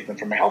 educate them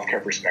from a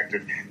healthcare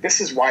perspective.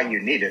 This is why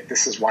you need it.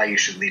 This is why you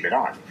should leave it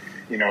on.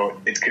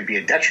 It could be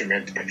a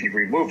detriment if you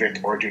remove it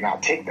or do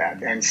not take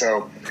that. And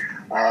so,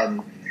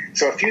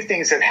 so a few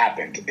things that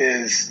happened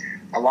is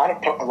a lot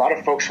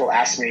of folks will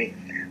ask me,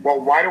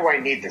 well, why do I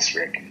need this,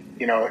 Rick?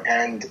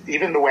 And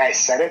even the way I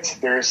said it,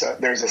 there's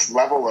this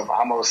level of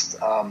almost,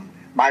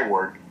 my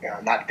word,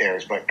 not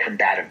theirs, but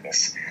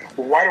combativeness.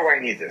 Well, why do I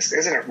need this?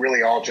 Isn't it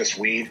really all just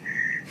weed?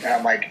 And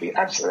I'm like,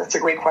 that's a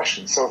great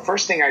question. So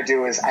first thing I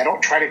do is I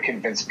don't try to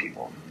convince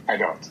people. I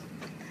don't.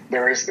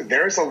 There is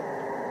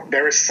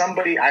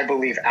somebody I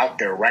believe out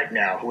there right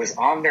now who is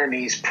on their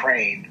knees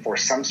praying for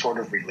some sort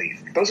of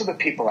relief. Those are the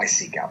people I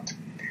seek out.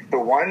 The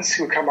ones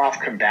who come off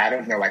combative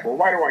and they're like, well,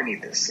 why do I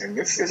need this? And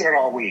this isn't it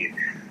all weed.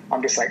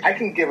 I'm just like, I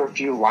can give a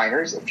few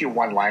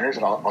one-liners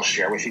that I'll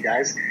share with you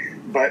guys.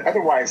 But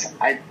otherwise,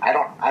 I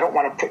don't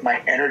want to put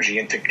my energy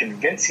into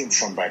convincing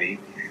somebody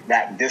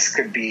that this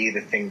could be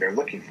the thing they're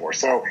looking for.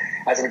 So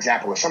as an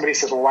example, if somebody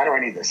says, well, why do I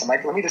need this? I'm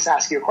like, let me just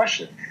ask you a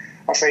question.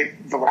 I'll say,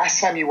 the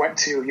last time you went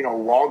to,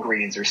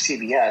 Walgreens or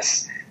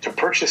CVS to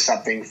purchase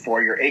something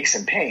for your aches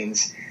and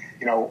pains,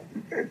 and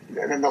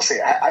then they'll say,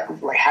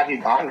 like, have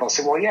you gone? And they'll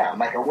say, well, yeah. I'm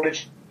like, well, what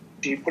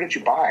did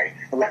you buy?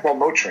 I'm like, well,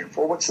 Motrin.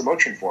 Well, what's the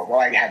Motrin for? Well,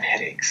 I have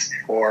headaches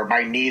or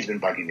my knee's been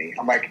bugging me.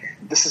 I'm like,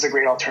 this is a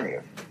great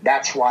alternative.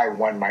 That's why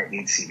one might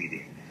need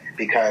CBD,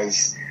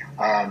 because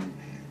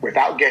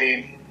without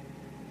getting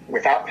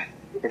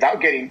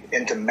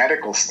into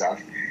medical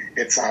stuff,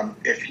 it's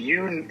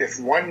if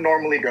one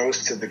normally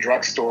goes to the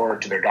drugstore,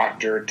 to their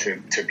doctor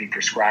to be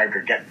prescribed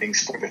or get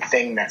things for the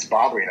thing that's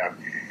bothering them,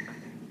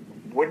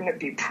 wouldn't it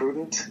be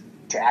prudent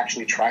to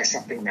actually try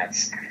something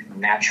that's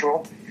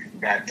natural,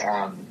 that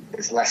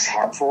is less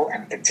harmful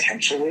and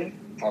potentially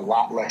a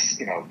lot less,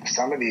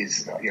 some of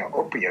these,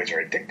 opioids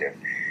are addictive.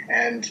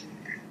 And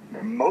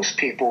most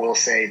people will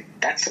say,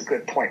 that's a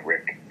good point,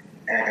 Rick.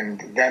 And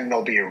then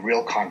there'll be a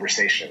real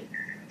conversation.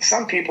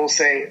 Some people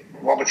say,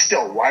 well, but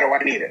still, why do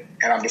I need it?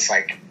 And I'm just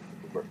like,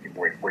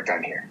 we're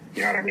done here.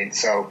 You know what I mean?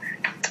 So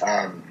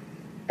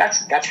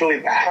that's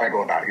really how I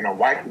go about it.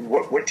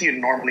 What do you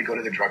normally go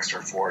to the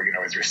drugstore for?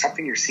 Is there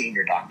something you're seeing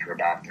your doctor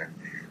about? And,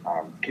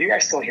 can you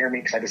guys still hear me?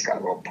 Because I just got a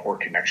little poor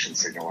connection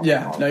signal.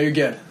 Yeah, no, you're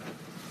good.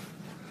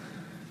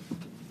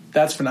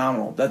 That's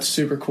phenomenal. That's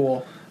super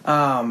cool.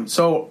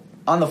 So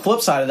on the flip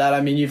side of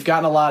that,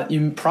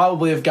 you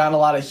probably have gotten a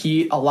lot of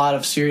heat, a lot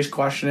of serious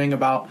questioning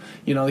about,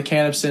 the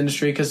cannabis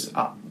industry, because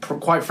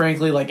quite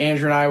frankly, like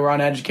Andrew and I were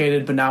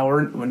uneducated, but now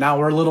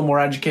we're a little more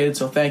educated.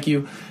 So thank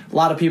you. A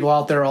lot of people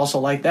out there are also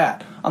like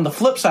that. On the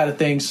flip side of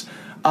things,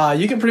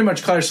 you can pretty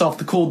much call yourself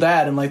the cool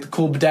dad and like the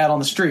cool dad on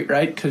the street,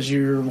 right? Because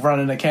you're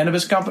running a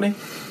cannabis company.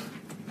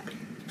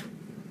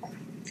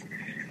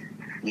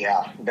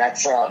 Yeah,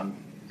 that's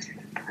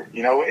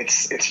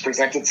it's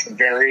presented some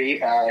very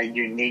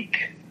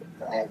unique.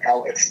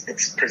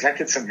 It's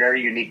presented some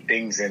very unique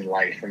things in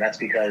life, and that's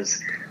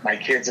because my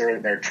kids are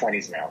in their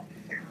 20s now,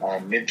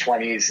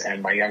 mid-20s,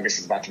 and my youngest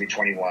is about to be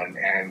 21.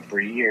 And for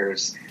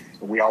years,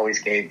 we always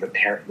gave the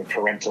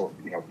parental,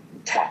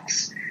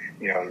 talks.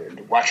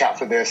 Watch out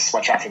for this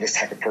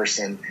type of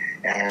person.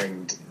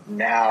 And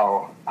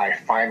now I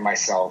find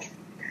myself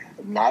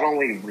not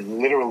only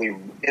literally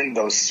in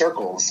those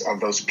circles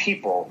of those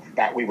people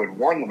that we would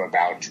warn them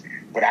about,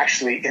 but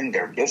actually in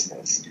their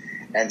business.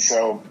 And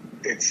so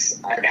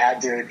I've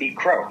had to eat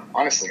crow.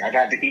 Honestly, I've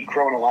had to eat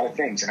crow in a lot of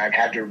things, and I've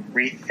had to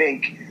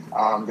rethink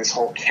this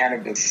whole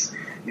cannabis,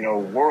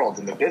 world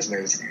in the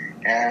business.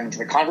 And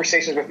the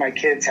conversations with my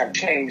kids have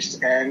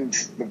changed. And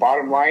the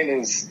bottom line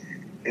is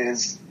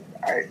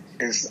I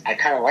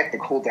kind of like the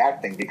cool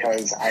dad thing,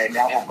 because I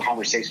now have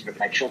conversations with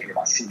my children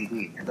about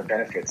CBD and the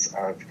benefits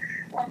of,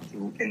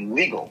 in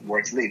legal, where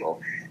it's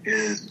legal,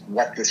 is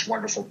what this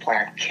wonderful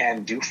plant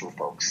can do for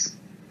folks.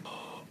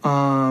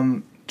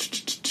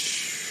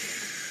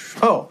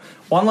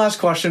 One last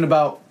question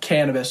about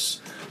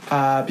cannabis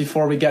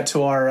before we get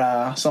to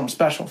our something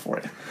special for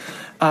you.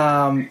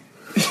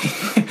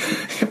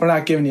 We're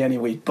not giving you any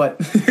weed,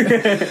 but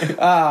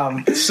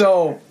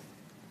so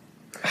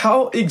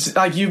how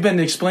you've been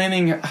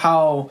explaining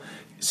how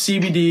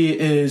CBD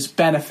is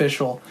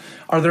beneficial.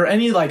 Are there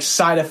any like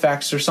side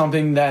effects or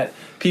something that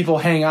people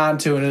hang on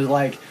to and is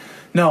like,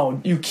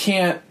 no, you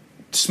can't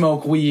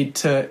smoke weed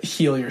to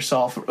heal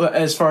yourself,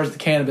 as far as the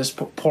cannabis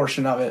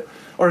portion of it,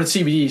 or the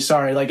CBD,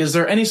 sorry. Like, is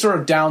there any sort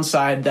of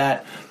downside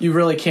that you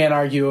really can't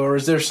argue, or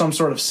is there some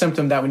sort of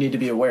symptom that we need to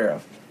be aware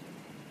of?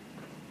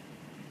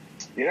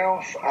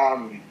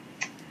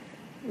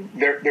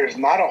 There's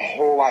not a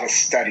whole lot of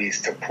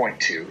studies to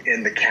point to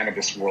in the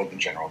cannabis world in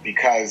general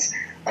because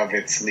of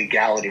its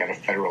legality on a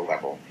federal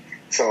level.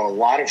 So a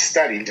lot of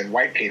studies and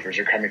white papers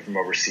are coming from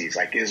overseas,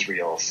 like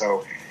Israel.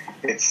 So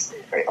it's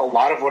a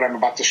lot of what I'm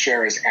about to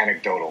share is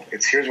anecdotal.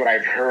 It's here's what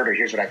I've heard, or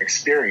here's what I've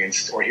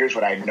experienced, or here's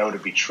what I know to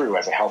be true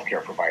as a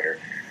healthcare provider.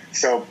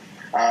 So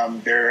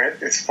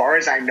as far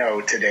as I know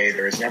today,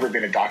 there has never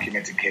been a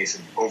documented case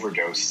of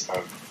overdose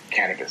of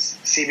cannabis,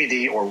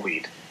 CBD or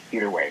weed,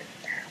 either way.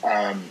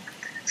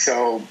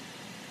 So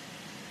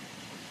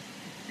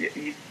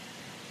you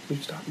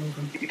stop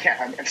moving. You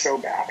can't. And so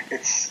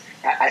it's.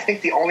 I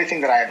think the only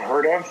thing that I've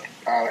heard of,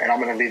 and I'm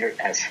going to leave it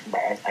as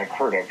I've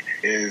heard of,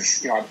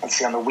 is, let's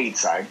say on the weed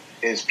side,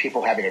 is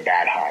people having a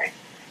bad high,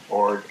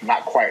 or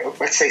not quite.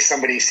 Let's say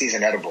somebody sees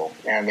an edible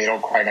and they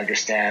don't quite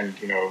understand,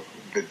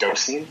 the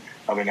dosing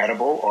of an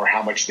edible or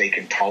how much they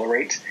can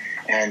tolerate,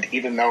 and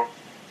even though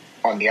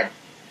on the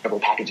edible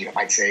packaging it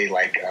might say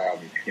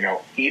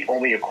eat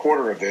only a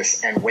quarter of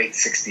this and wait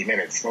 60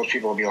 minutes. Most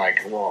people will be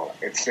like, well,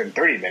 it's been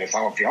 30 minutes, I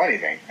don't feel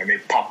anything, and they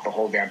pop the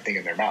whole damn thing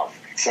in their mouth.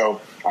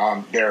 So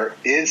there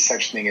is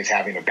such thing as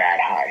having a bad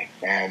high,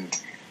 and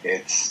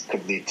it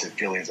could lead to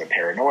feelings of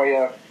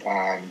paranoia.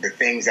 The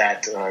things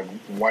that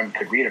one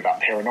could read about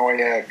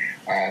paranoia,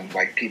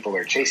 like people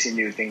are chasing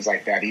you, things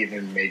like that,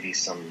 even maybe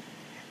some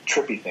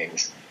trippy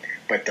things.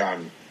 But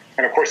and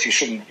of course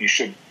you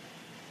should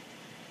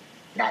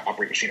not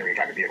operate machinery or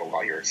drive a vehicle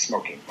while you're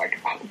smoking, like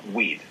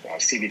weed.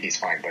 CBD is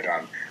fine, but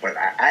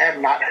I have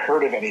not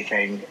heard of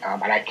anything,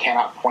 and I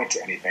cannot point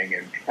to anything,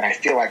 and I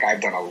feel like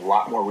I've done a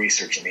lot more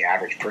research than the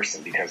average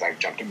person because I've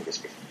jumped into this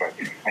business. But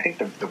I think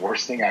the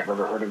worst thing I've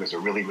ever heard of is a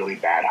really, really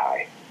bad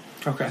high.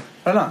 Okay.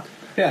 Right on.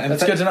 Yeah, and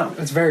that's good to know.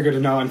 It's very good to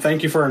know, and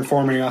thank you for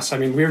informing us. I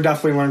mean, we've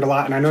definitely learned a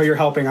lot, and I know you're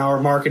helping our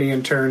marketing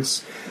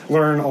interns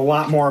learn a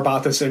lot more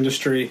about this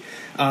industry.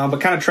 But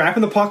kind of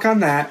trapping the puck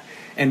on that,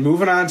 and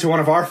moving on to one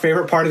of our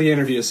favorite part of the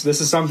interviews.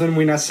 This is something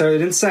we necessarily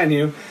didn't send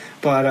you,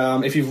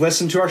 but if you've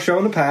listened to our show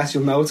in the past,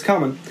 you'll know it's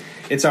coming.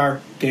 It's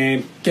our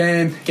game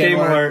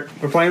alert.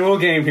 We're playing a little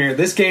game here.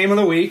 This game of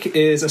the week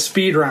is a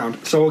speed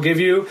round. So we'll give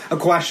you a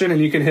question,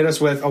 and you can hit us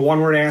with a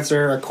one-word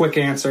answer, a quick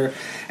answer,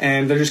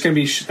 and they're going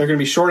to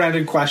be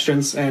short-ended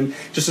questions and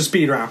just a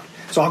speed round.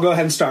 So I'll go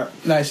ahead and start.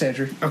 Nice,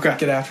 Andrew. Okay.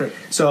 Get after it.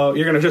 So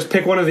you're going to just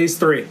pick one of these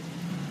three: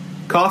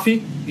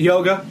 coffee,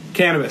 yoga,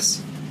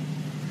 cannabis.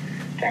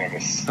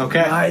 Cannabis.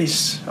 Okay.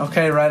 Nice.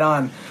 Okay, right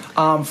on.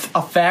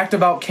 A fact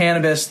about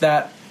cannabis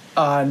that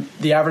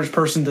the average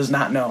person does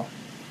not know.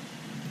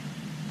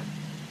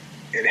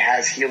 It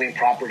has healing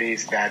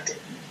properties that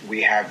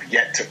we have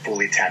yet to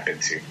fully tap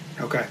into.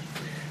 Okay.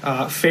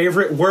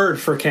 Favorite word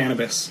for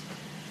cannabis?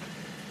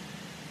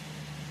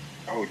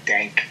 Oh,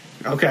 dank.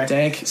 Okay.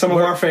 Dank. Some of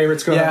our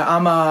favorites. Go ahead. Yeah,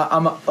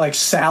 I'm like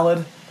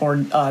salad or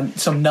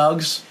some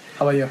nugs.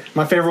 How about you?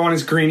 My favorite one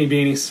is greeny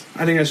beanies.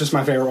 I think that's just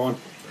my favorite one.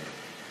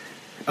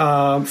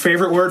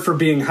 Favorite word for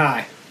being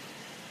high?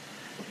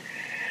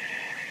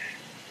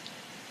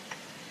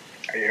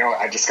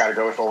 I just got to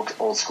go with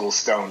old school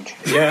stoned.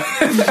 Yeah.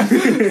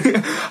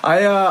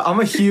 I'm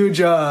a huge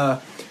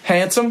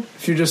handsome.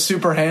 If you're just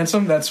super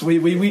handsome, that's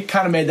we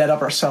kind of made that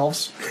up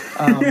ourselves.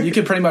 You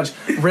could pretty much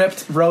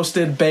ripped,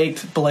 roasted,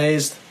 baked,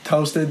 blazed,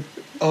 toasted.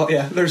 Oh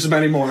yeah, there's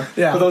many more.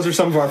 Yeah, but those are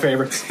some of our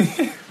favorites.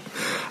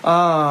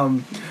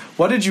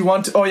 What did you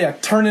want to? Oh yeah,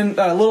 turn in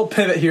a little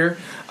pivot here.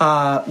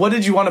 What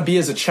did you want to be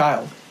as a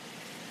child?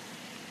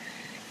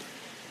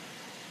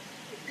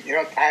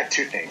 I had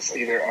two things: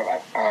 either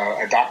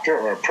a doctor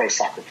or a pro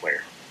soccer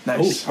player.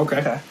 Nice. Ooh,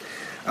 okay.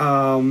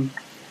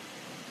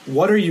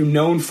 What are you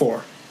known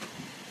for?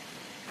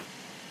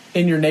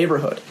 In your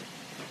neighborhood.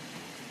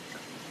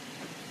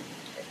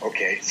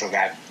 Okay, so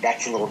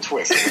that's a little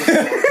twist.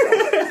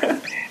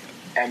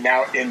 And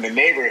now in the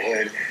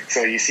neighborhood,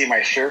 so you see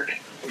my shirt.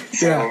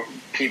 So yeah.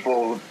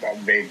 People,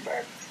 they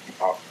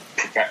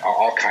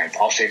all kinds,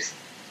 all shapes,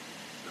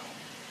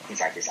 things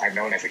like this. I'm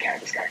known as a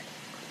cannabis guy.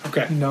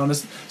 Okay.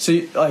 So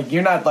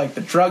you're not like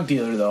the drug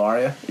dealer though,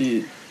 are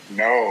you?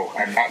 No,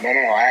 I'm not. No.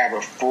 I have a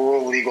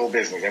full legal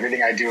business.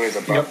 Everything I do is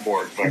above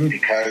board. But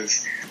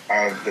because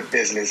of the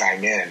business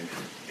I'm in,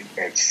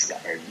 it's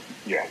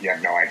you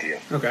have no idea.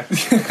 Okay.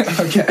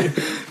 Okay,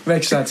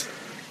 makes sense.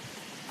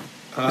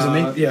 Is it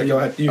me? Yeah, go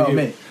ahead. You.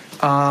 Me.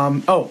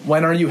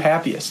 When are you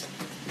happiest?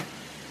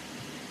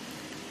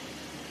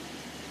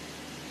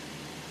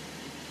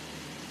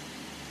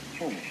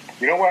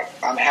 You know what?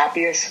 I'm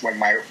happiest when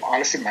my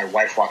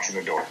wife walks in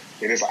the door.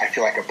 I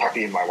feel like a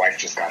puppy and my wife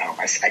just got home.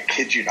 I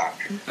kid you not.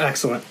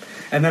 Excellent.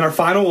 And then our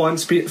final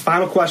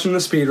question in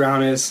the speed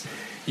round is: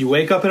 you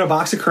wake up in a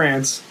box of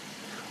crayons.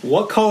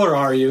 What color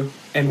are you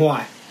and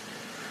why?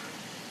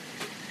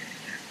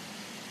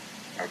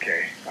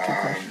 Okay.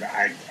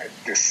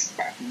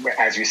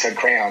 As you said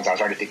crayons, I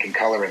was already thinking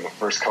color, and the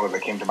first color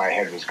that came to my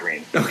head was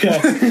green. Okay.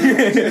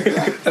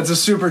 That's a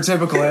super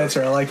typical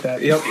answer. I like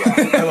that. Yep. Yeah.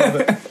 I love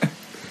it.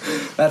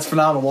 That's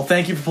phenomenal. Well,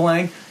 thank you for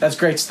playing. That's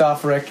great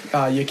stuff, Rick.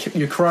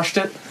 You crushed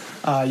it.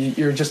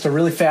 You're just a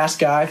really fast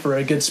guy for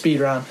a good speed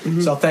round.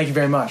 Mm-hmm. So thank you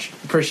very much.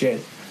 Appreciate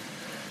it.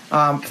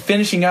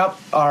 Finishing up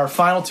our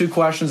final two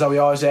questions that we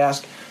always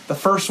ask. The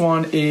first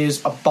one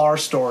is a bar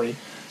story.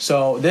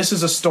 So this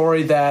is a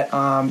story that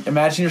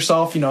imagine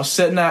yourself,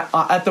 sitting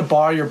at the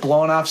bar, you're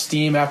blowing off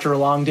steam after a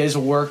long days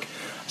of work,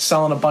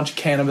 selling a bunch of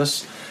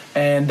cannabis,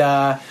 and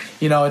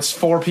it's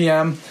 4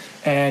 p.m.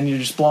 and you're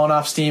just blowing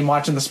off steam,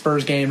 watching the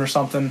Spurs game or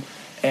something,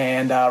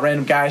 and a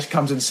random guy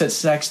comes and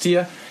sits next to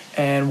you.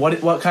 And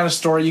what kind of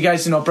story, you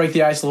guys, break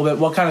the ice a little bit.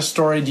 What kind of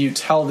story do you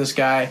tell this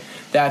guy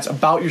that's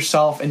about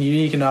yourself and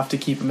unique enough to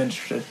keep him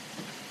interested?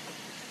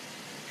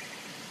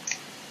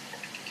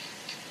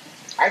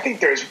 I think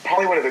there's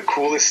probably one of the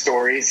coolest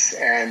stories,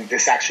 and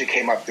this actually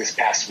came up this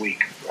past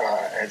week.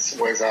 It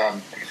was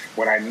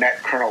when I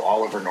met Colonel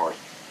Oliver North.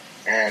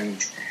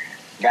 And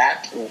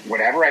that,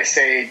 whenever I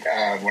say,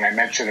 when I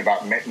mention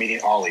about meeting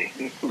Ollie,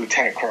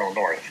 Lieutenant Colonel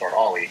North, or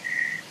Ollie,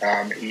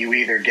 you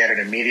either get an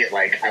immediate,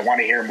 like, I want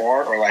to hear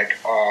more, or like,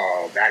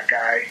 oh, that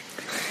guy.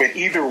 But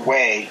either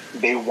way,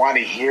 they want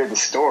to hear the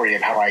story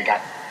of how I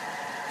got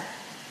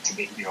to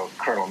meet,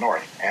 Colonel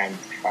North. And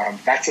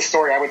that's the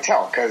story I would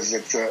tell, because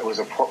it was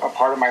a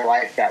part of my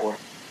life that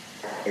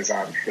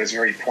was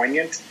very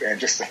poignant, and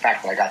just the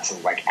fact that I got to,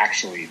 like,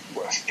 actually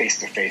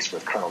face-to-face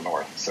with Colonel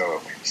North. So,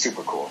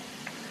 super cool.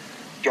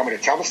 Do you want me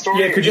to tell the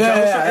story? Yeah, could you tell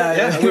the story?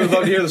 Yeah, we would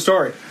love to hear the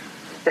story.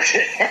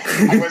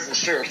 I wasn't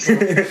sure.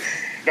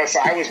 So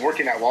I was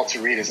working at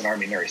Walter Reed as an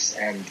Army nurse,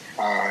 and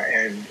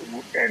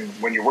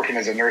when you're working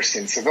as a nurse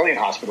in civilian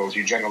hospitals,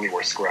 you generally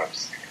wear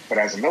scrubs. But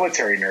as a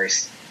military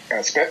nurse,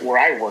 where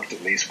I worked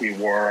at least, we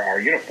wore our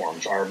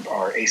uniforms, our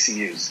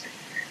ACUs,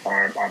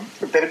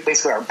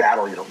 basically our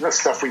battle uniforms, the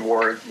stuff we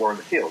wore in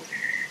the field.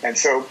 And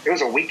so it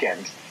was a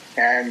weekend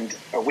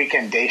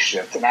day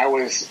shift, and I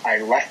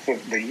left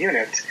the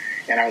unit,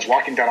 and I was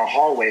walking down a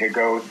hallway to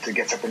go to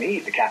get something to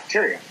eat, the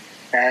cafeteria.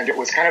 And it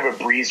was kind of a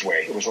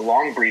breezeway. It was a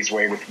long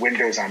breezeway with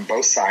windows on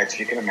both sides,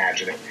 if you can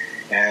imagine it.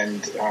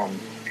 And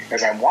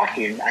as I'm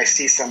walking, I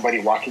see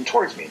somebody walking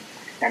towards me.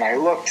 And I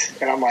looked,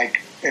 and I'm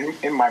like,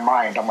 in my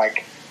mind, I'm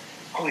like,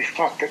 holy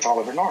fuck, that's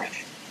Oliver North.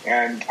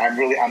 And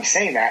I'm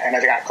saying that, and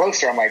as I got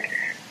closer, I'm like,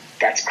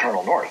 that's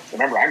Colonel North.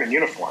 Remember, I'm in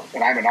uniform,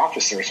 and I'm an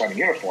officer, so I'm in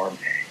uniform.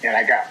 And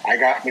I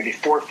got maybe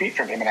 4 feet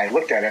from him, and I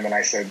looked at him, and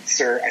I said,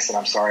 sir,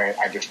 I'm sorry,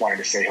 I just wanted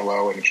to say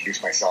hello and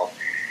introduce myself.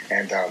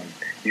 And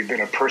you've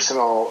been a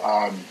personal,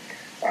 a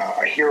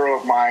hero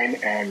of mine,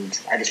 and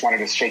I just wanted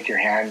to shake your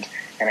hand.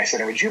 And I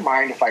said, would you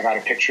mind if I got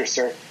a picture,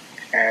 sir?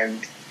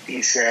 And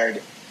he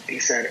said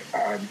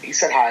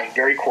hi,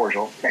 very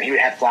cordial, and he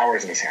had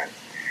flowers in his hand.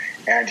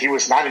 And he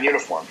was not in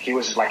uniform. He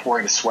was like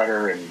wearing a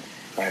sweater and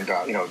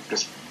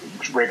just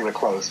regular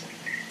clothes.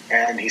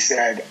 And he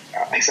said,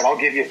 I'll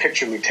give you a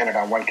picture, Lieutenant,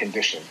 on one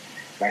condition.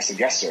 And I said,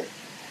 yes, sir.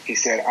 He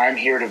said, I'm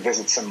here to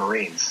visit some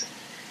Marines.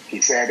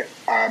 He said,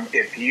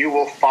 if you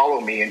will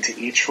follow me into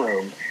each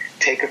room,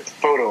 take a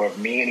photo of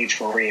me and each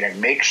Marine, and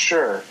make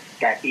sure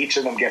that each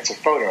of them gets a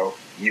photo,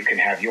 you can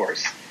have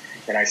yours.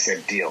 And I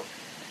said, deal.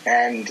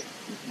 And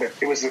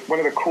it was one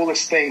of the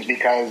coolest things,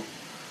 because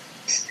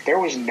there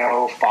was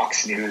no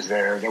Fox News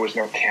there. There was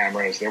no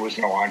cameras. There was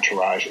no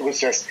entourage. It was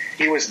just,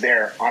 he was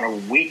there on a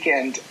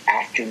weekend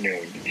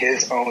afternoon,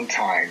 his own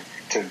time,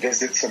 to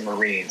visit some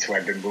Marines who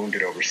had been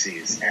wounded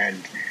overseas. And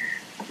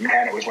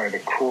man, it was one of the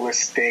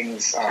coolest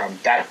things.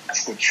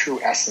 That's the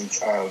true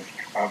essence of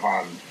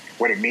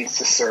what it means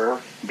to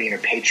serve, being a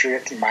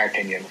patriot, in my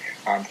opinion,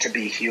 to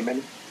be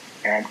human.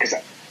 And because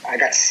I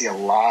got to see a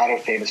lot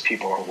of famous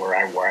people where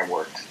I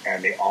worked,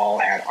 and they all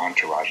had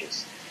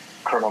entourages.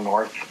 Colonel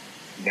North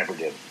never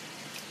did.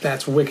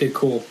 That's wicked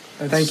cool.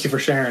 Thank you for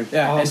sharing.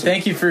 Yeah, awesome. And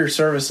thank you for your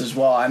service as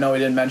well. I know we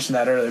didn't mention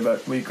that earlier,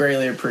 but we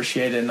greatly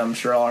appreciate it, and I'm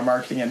sure all our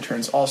marketing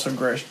interns also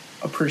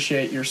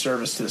appreciate your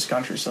service to this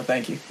country, so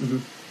thank you. Mm-hmm.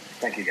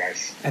 Thank you,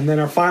 guys. And then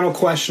our final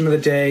question of the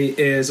day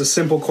is a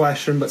simple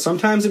question, but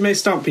sometimes it may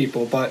stump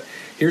people. But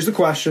here's the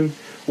question.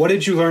 What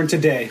did you learn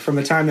today from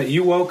the time that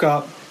you woke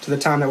up to the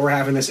time that we're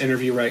having this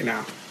interview right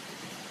now?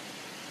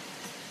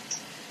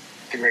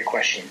 It's a great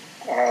question.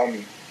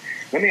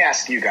 Let me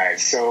ask you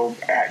guys. So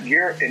in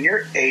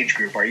your age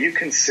group, are you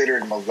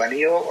considered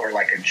millennial or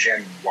like a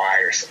Gen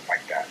Y or something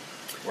like that?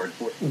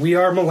 We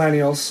are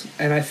millennials,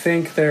 and I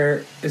think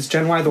is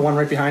Gen Y the one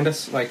right behind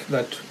us, like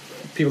the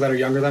people that are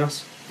younger than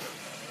us?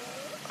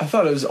 I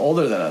thought it was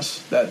older than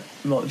us, that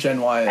Gen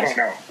Y is. I don't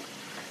know.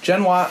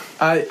 Gen Y,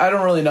 I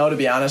don't really know, to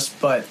be honest,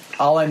 but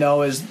all I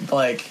know is,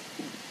 like,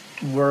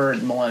 we're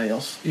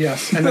millennials.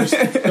 Yes, and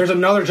there's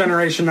another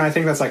generation, I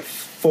think, that's like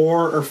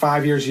 4 or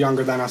 5 years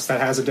younger than us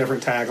that has a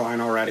different tagline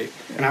already.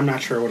 And I'm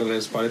not sure what it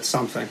is, but it's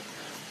something.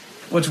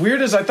 What's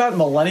weird is I thought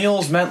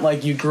millennials meant,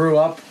 like, you grew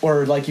up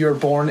or, like, you were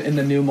born in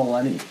the new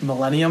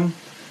millennium.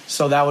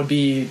 So that would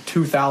be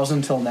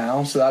 2000 till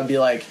now. So that would be,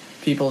 like,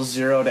 people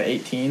 0 to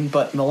 18.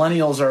 But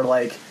millennials are,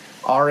 like,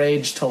 our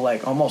age to,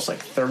 like, almost, like,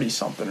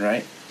 30-something,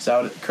 right? Is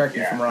that what, correct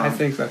me if I'm wrong. I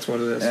think that's what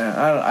it is.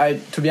 Yeah,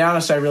 to be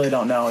honest, I really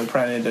don't know. We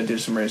probably need to do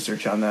some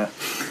research on that.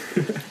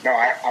 No,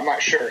 I'm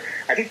not sure.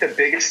 I think the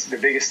biggest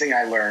thing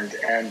I learned,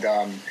 and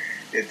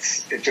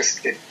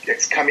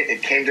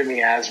it came to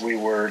me as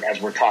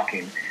we're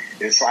talking,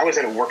 is, so I was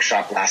at a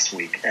workshop last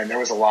week, and there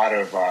was a lot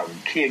of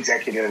key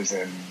executives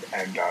and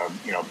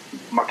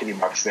muckety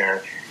mucks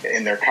there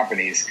in their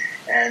companies,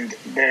 and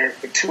they're,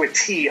 to a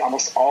T,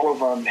 almost all of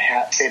them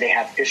say they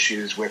have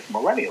issues with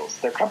millennials,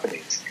 their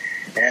companies.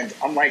 And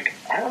I'm like,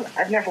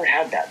 I've never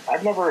had that.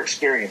 I've never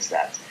experienced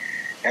that.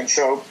 And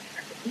so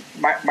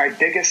my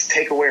biggest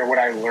takeaway, or what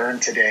I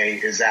learned today,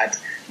 is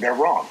that they're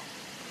wrong.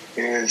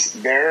 There's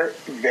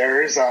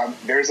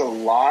a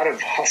lot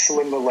of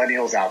hustling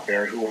millennials out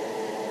there who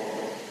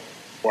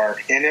are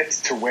in it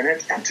to win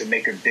it and to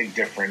make a big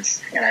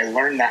difference. And I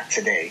learned that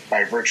today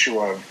by virtue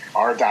of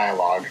our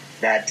dialogue,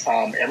 that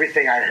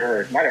everything I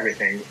heard, not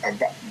everything,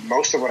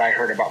 most of what I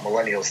heard about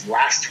millennials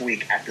last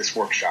week at this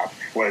workshop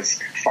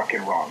was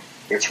fucking wrong.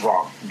 It's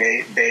wrong.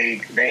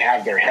 They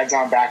have their heads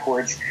on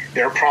backwards.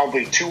 They're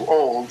probably too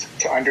old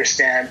to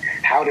understand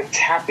how to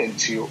tap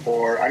into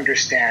or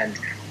understand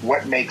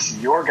what makes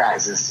your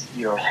guys'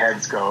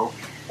 heads go.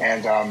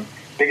 And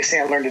biggest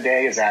thing I learned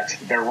today is that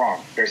they're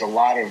wrong. There's a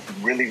lot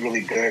of really,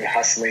 really good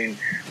hustling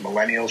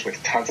millennials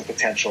with tons of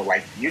potential,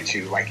 like you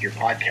two, like your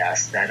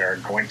podcast, that are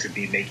going to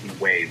be making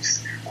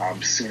waves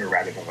sooner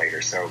rather than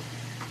later. So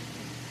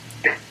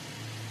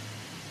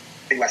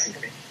big lesson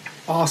for me.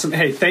 Awesome.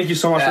 Hey, thank you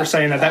so much for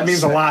saying that. That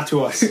means a lot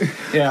to us.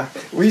 Yeah.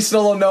 We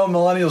still don't know what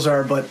millennials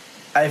are, but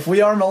if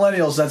we are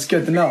millennials, that's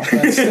good to know.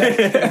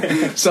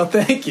 So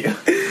thank you.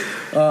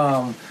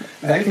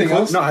 Anything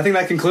else? No, I think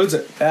that concludes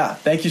it. Yeah.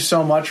 Thank you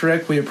so much,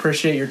 Rick. We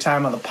appreciate your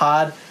time on the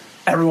pod.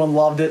 Everyone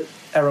loved it.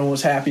 Everyone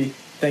was happy.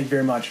 Thank you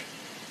very much.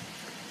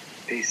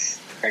 Peace.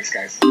 Thanks,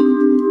 guys.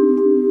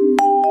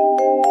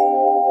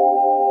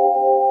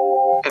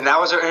 And that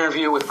was our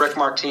interview with Rick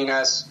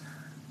Martinez.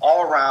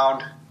 All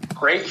around,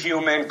 great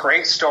human,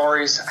 great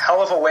stories,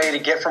 hell of a way to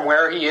get from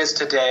where he is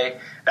today.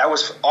 That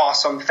was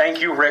awesome.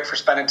 Thank you, Rick, for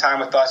spending time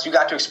with us. You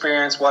got to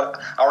experience what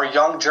our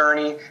young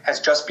journey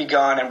has just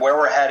begun and where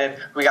we're headed.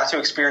 We got to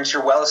experience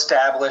your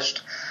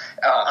well-established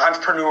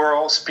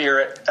entrepreneurial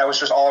spirit. That was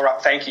just all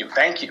around. Thank you.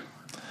 Thank you.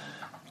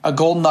 A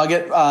golden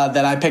nugget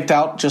that I picked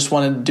out, just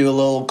wanted to do a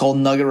little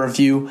golden nugget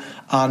review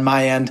on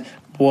my end,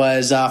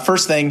 was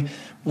first thing,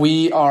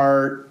 we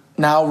are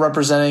now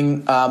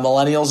representing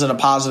millennials in a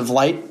positive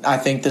light. I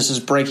think this is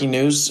breaking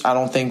news. I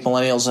don't think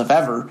millennials have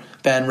ever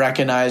been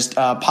recognized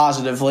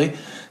positively.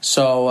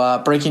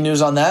 So breaking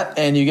news on that,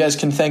 and you guys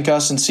can thank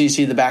us and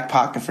CC the back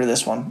pocket for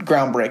this one.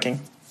 Groundbreaking.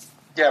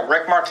 Yeah,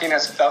 Rick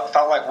Martinez felt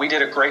like we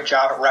did a great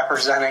job at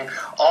representing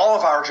all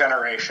of our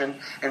generation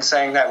and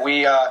saying that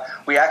we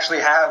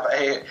actually have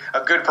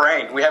a good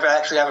brain. We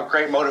actually have a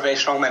great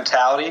motivational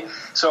mentality.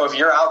 So if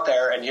you're out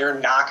there and you're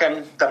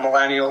knocking the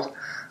millennial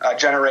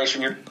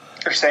generation, you're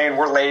saying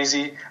we're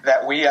lazy,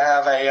 that we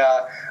have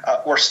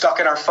we're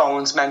stuck in our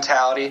phones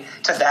mentality.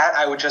 To that,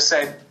 I would just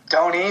say,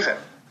 don't even.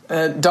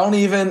 Don't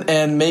even,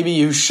 and maybe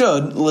you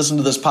should listen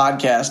to this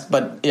podcast,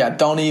 but yeah,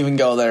 don't even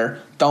go there.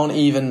 Don't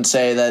even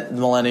say that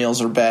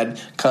millennials are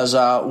bad, because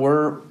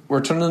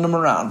we're turning them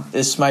around.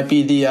 This might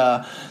be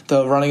the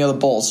running of the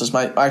bulls. This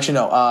might actually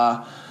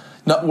no,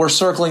 we're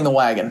circling the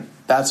wagon.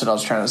 That's what I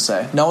was trying to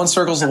say. No one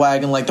circles the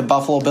wagon like the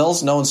Buffalo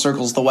Bills. No one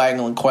circles the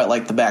wagon quite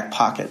like the back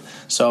pocket.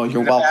 So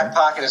you're welcome. The back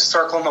pocket is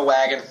circling the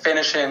wagon,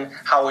 finishing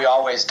how we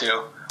always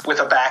do,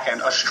 with a back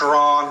end, a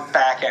strong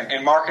back end.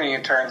 And marketing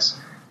interns,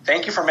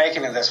 thank you for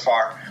making it this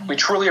far. We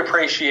truly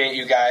appreciate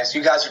you guys.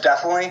 You guys are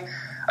definitely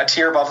a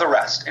tier above the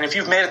rest. And if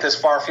you've made it this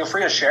far, feel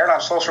free to share it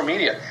on social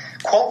media.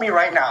 Quote me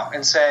right now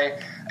and say,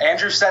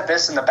 Andrew said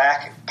this in the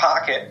back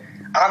pocket,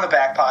 on the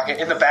back pocket,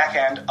 in the back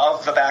end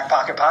of the Back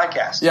Pocket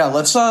Podcast. Yeah,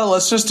 let's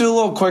just do a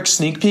little quick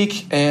sneak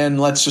peek,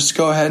 and let's just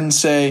go ahead and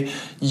say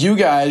you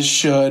guys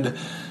should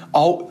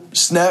all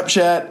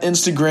Snapchat,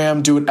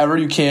 Instagram, do whatever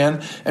you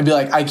can, and be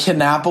like, I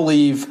cannot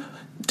believe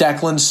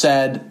Declan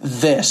said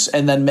this,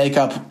 and then make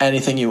up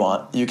anything you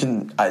want. You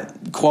can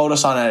quote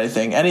us on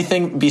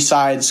anything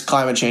besides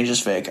climate change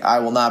is fake. I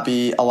will not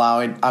be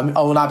allowed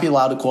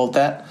to quote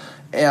that.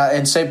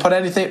 And say put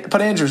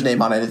Andrew's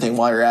name on anything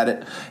while you're at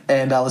it,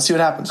 and let's see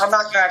what happens. I'm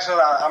not going to actually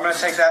allow it. I'm going to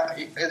take that.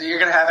 You're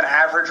going to have an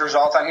average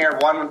result on here.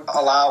 One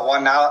allow,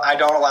 one now. I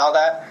don't allow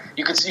that.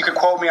 You could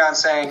quote me on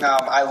saying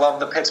I love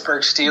the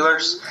Pittsburgh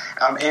Steelers.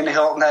 I'm in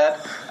Hilton Head.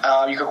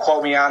 You could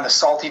quote me on the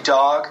Salty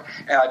Dog,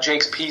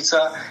 Jake's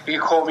Pizza. You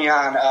could quote me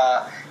on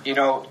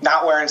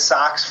not wearing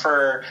socks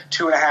for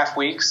 2.5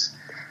 weeks.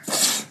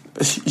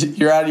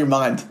 You're out of your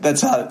mind.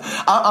 That's how.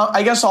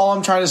 I guess all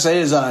I'm trying to say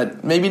is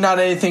maybe not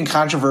anything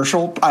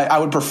controversial. I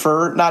would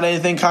prefer not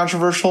anything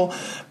controversial,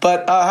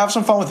 but have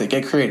some fun with it.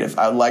 Get creative.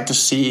 I would like to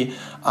see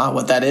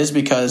what that is,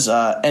 because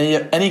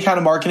any kind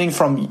of marketing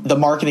from the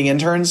marketing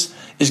interns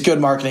is good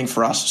marketing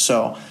for us.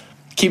 So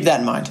keep that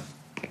in mind.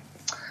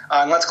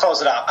 And let's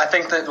close it out. I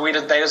think that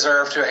they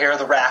deserve to hear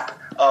the wrap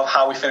of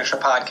how we finish our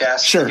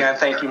podcast. Sure. Again,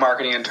 thank you,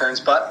 marketing interns.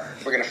 But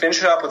we're going to finish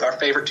it up with our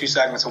favorite 2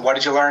 segments. And what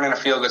did you learn in a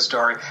feel-good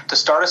story? To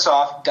start us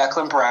off,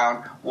 Declan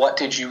Brown, what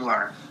did you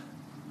learn?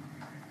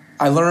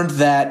 I learned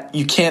that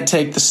you can't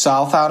take the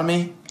South out of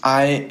me.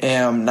 I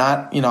am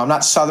not, I'm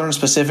not Southern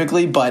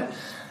specifically, but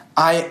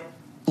I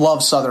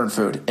love Southern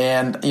food.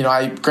 And,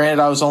 granted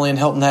I was only in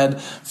Hilton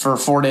Head for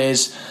 4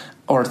 days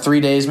or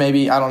 3 days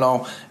maybe, I don't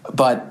know.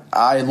 But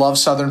I love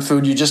Southern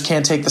food. You just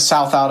can't take the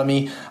South out of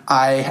me.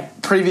 I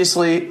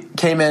previously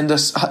came into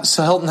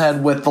Hilton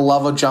Head with the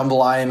love of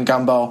jambalaya and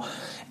gumbo.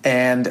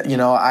 And,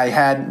 I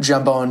had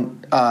gumbo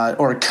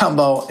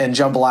and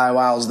jambalaya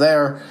while I was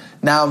there.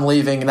 Now I'm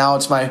leaving. Now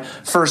it's my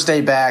first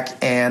day back.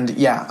 And,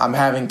 yeah, I'm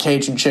having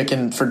Cajun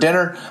chicken for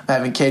dinner. I'm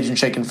having Cajun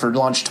chicken for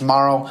lunch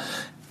tomorrow.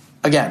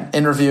 Again,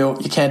 in review,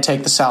 you can't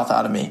take the South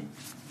out of me.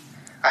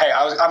 Hey,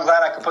 I'm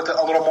glad I could put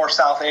a little more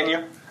South in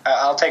you.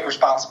 I'll take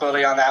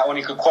responsibility on that one.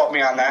 You could quote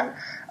me on that.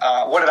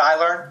 What did I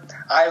learn?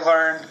 I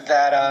learned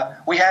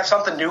that we have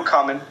something new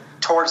coming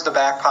towards the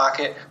back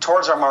pocket,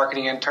 towards our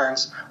marketing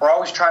interns. We're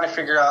always trying to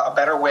figure out a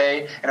better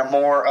way and a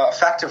more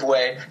effective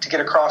way to get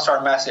across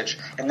our message.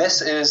 And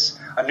this is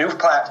a new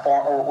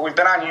platform. We've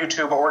been on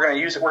YouTube, but we're going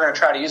to use it. We're going to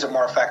try to use it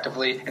more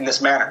effectively in this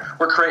manner.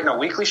 We're creating a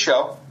weekly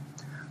show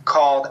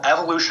called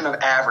Evolution of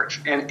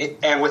Average.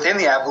 And within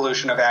the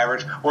Evolution of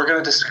Average, we're going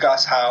to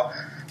discuss how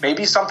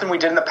maybe something we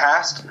did in the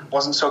past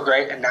wasn't so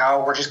great, and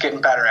now we're just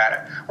getting better at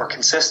it. We're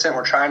consistent.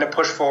 We're trying to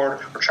push forward.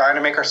 We're trying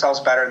to make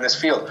ourselves better in this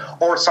field.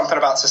 Or it's something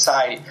about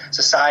society.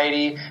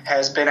 Society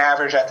has been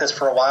average at this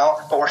for a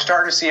while, but we're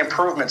starting to see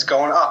improvements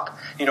going up.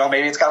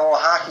 Maybe it's got a little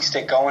hockey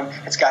stick going.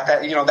 It's got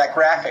that, that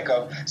graphic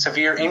of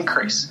severe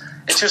increase.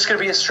 It's just going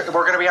to be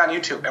we're going to be on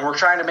YouTube, and we're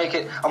trying to make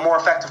it a more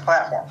effective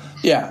platform.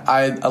 Yeah,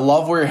 I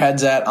love where your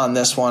head's at on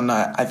this one.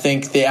 I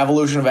think the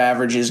Evolution of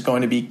Average is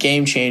going to be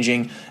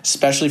game-changing,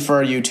 especially for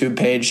our YouTube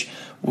page.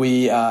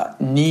 We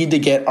need to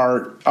get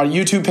our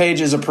YouTube page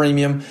is a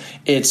premium.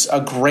 It's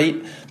a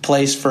great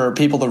place for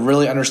people to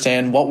really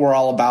understand what we're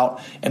all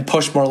about and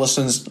push more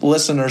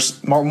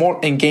listeners more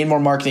and gain more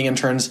marketing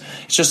interns.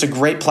 It's just a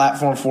great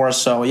platform for us.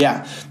 So,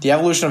 yeah, the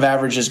Evolution of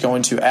Average is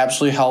going to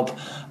absolutely help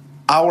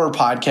our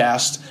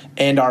podcast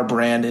and our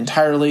brand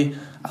entirely.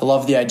 I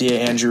love the idea,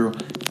 Andrew.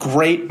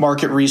 Great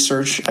market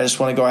research. I just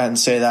want to go ahead and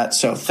say that.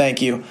 So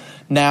thank you.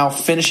 Now,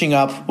 finishing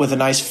up with a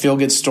nice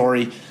feel-good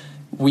story,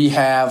 we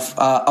have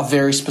a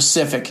very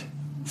specific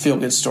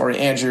feel-good story.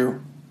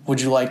 Andrew,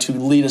 would you like to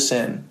lead us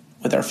in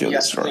with our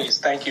feel-good story? Yes, please.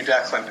 Thank you,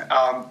 Declan.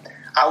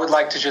 I would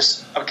like to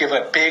just give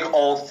a big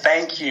old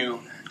thank you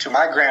to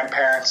my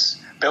grandparents,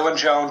 Bill and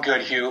Joan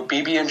Goodhue,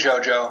 BB and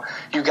JoJo.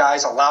 You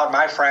guys allowed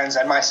my friends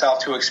and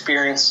myself to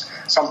experience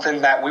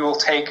something that we will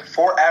take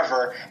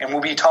forever and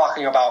we'll be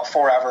talking about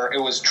forever. It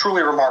was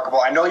truly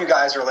remarkable. I know you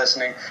guys are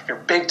listening. You're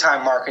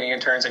big-time marketing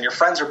interns, and your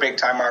friends are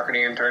big-time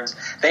marketing interns.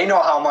 They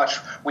know how much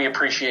we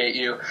appreciate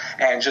you,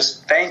 and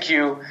just thank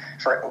you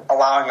for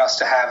allowing us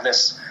to have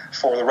this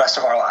for the rest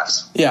of our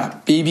lives. Yeah,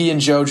 BB and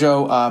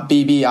JoJo.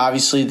 BB,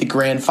 obviously the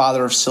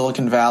grandfather of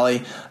Silicon Valley,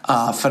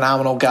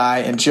 phenomenal guy,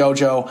 and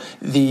JoJo,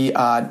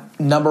 the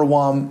number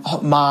one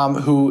mom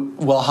who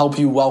will help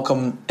you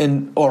welcome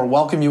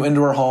you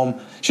into her home.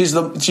 She's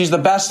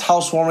the best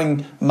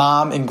housewarming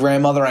mom and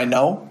grandmother I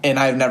know, and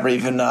I've never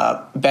even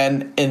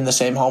been in the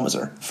same home as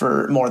her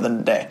for more than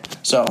a day.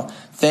 So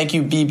thank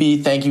you,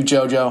 BB. Thank you,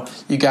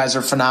 JoJo. You guys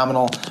are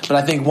phenomenal. But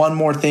I think one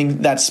more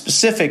thing that's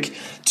specific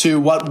to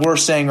what we're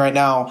saying right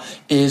now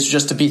is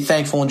just to be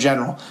thankful in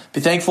general.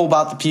 Be thankful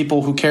about the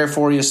people who care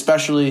for you,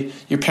 especially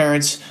your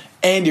parents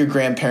and your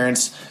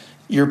grandparents.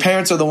 Your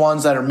parents are the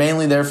ones that are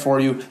mainly there for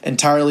you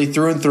entirely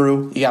through and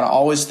through. You got to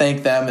always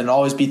thank them and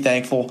always be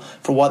thankful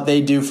for what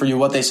they do for you,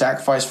 what they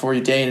sacrifice for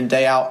you day in and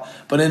day out.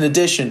 But in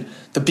addition,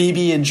 the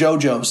BB and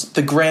JoJos,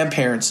 the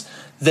grandparents,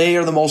 they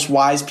are the most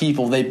wise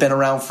people. They've been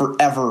around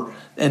forever.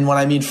 And when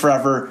I mean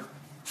forever,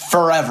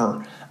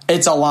 forever.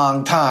 It's a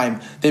long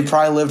time. They've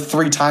probably lived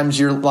 3 times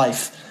your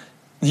life.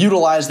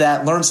 Utilize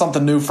that, learn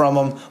something new from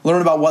them,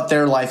 learn about what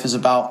their life is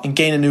about, and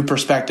gain a new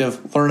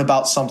perspective. Learn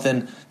about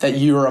something that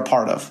you're a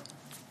part of.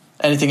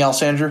 Anything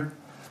else, Andrew?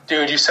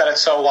 Dude, you said it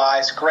so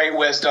wise. Great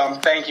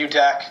wisdom. Thank you,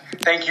 Deck.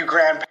 Thank you,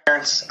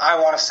 grandparents. I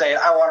want to say it.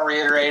 I want to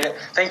reiterate it.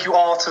 Thank you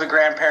all to the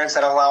grandparents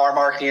that allow our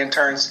marketing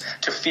interns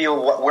to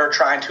feel what we're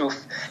trying to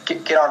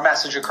get our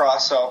message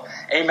across. So,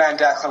 amen,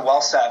 Declan.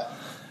 Well said.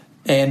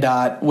 And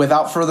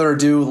without further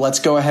ado, let's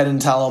go ahead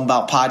and tell them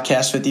about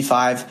Podcast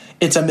 55.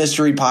 It's a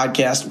mystery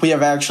podcast. We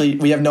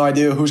have no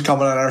idea who's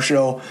coming on our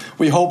show.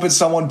 We hope it's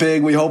someone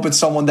big. We hope it's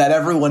someone that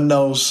everyone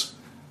knows.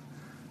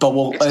 But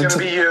it's going to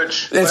be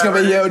huge. It's going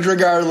to be huge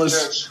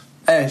regardless.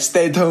 Hey,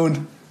 stay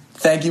tuned.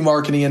 Thank you,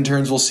 marketing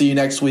interns. We'll see you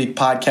next week.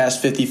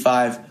 Podcast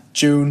 55,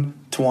 June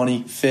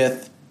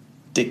 25th.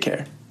 Take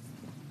care.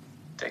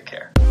 Take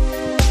care.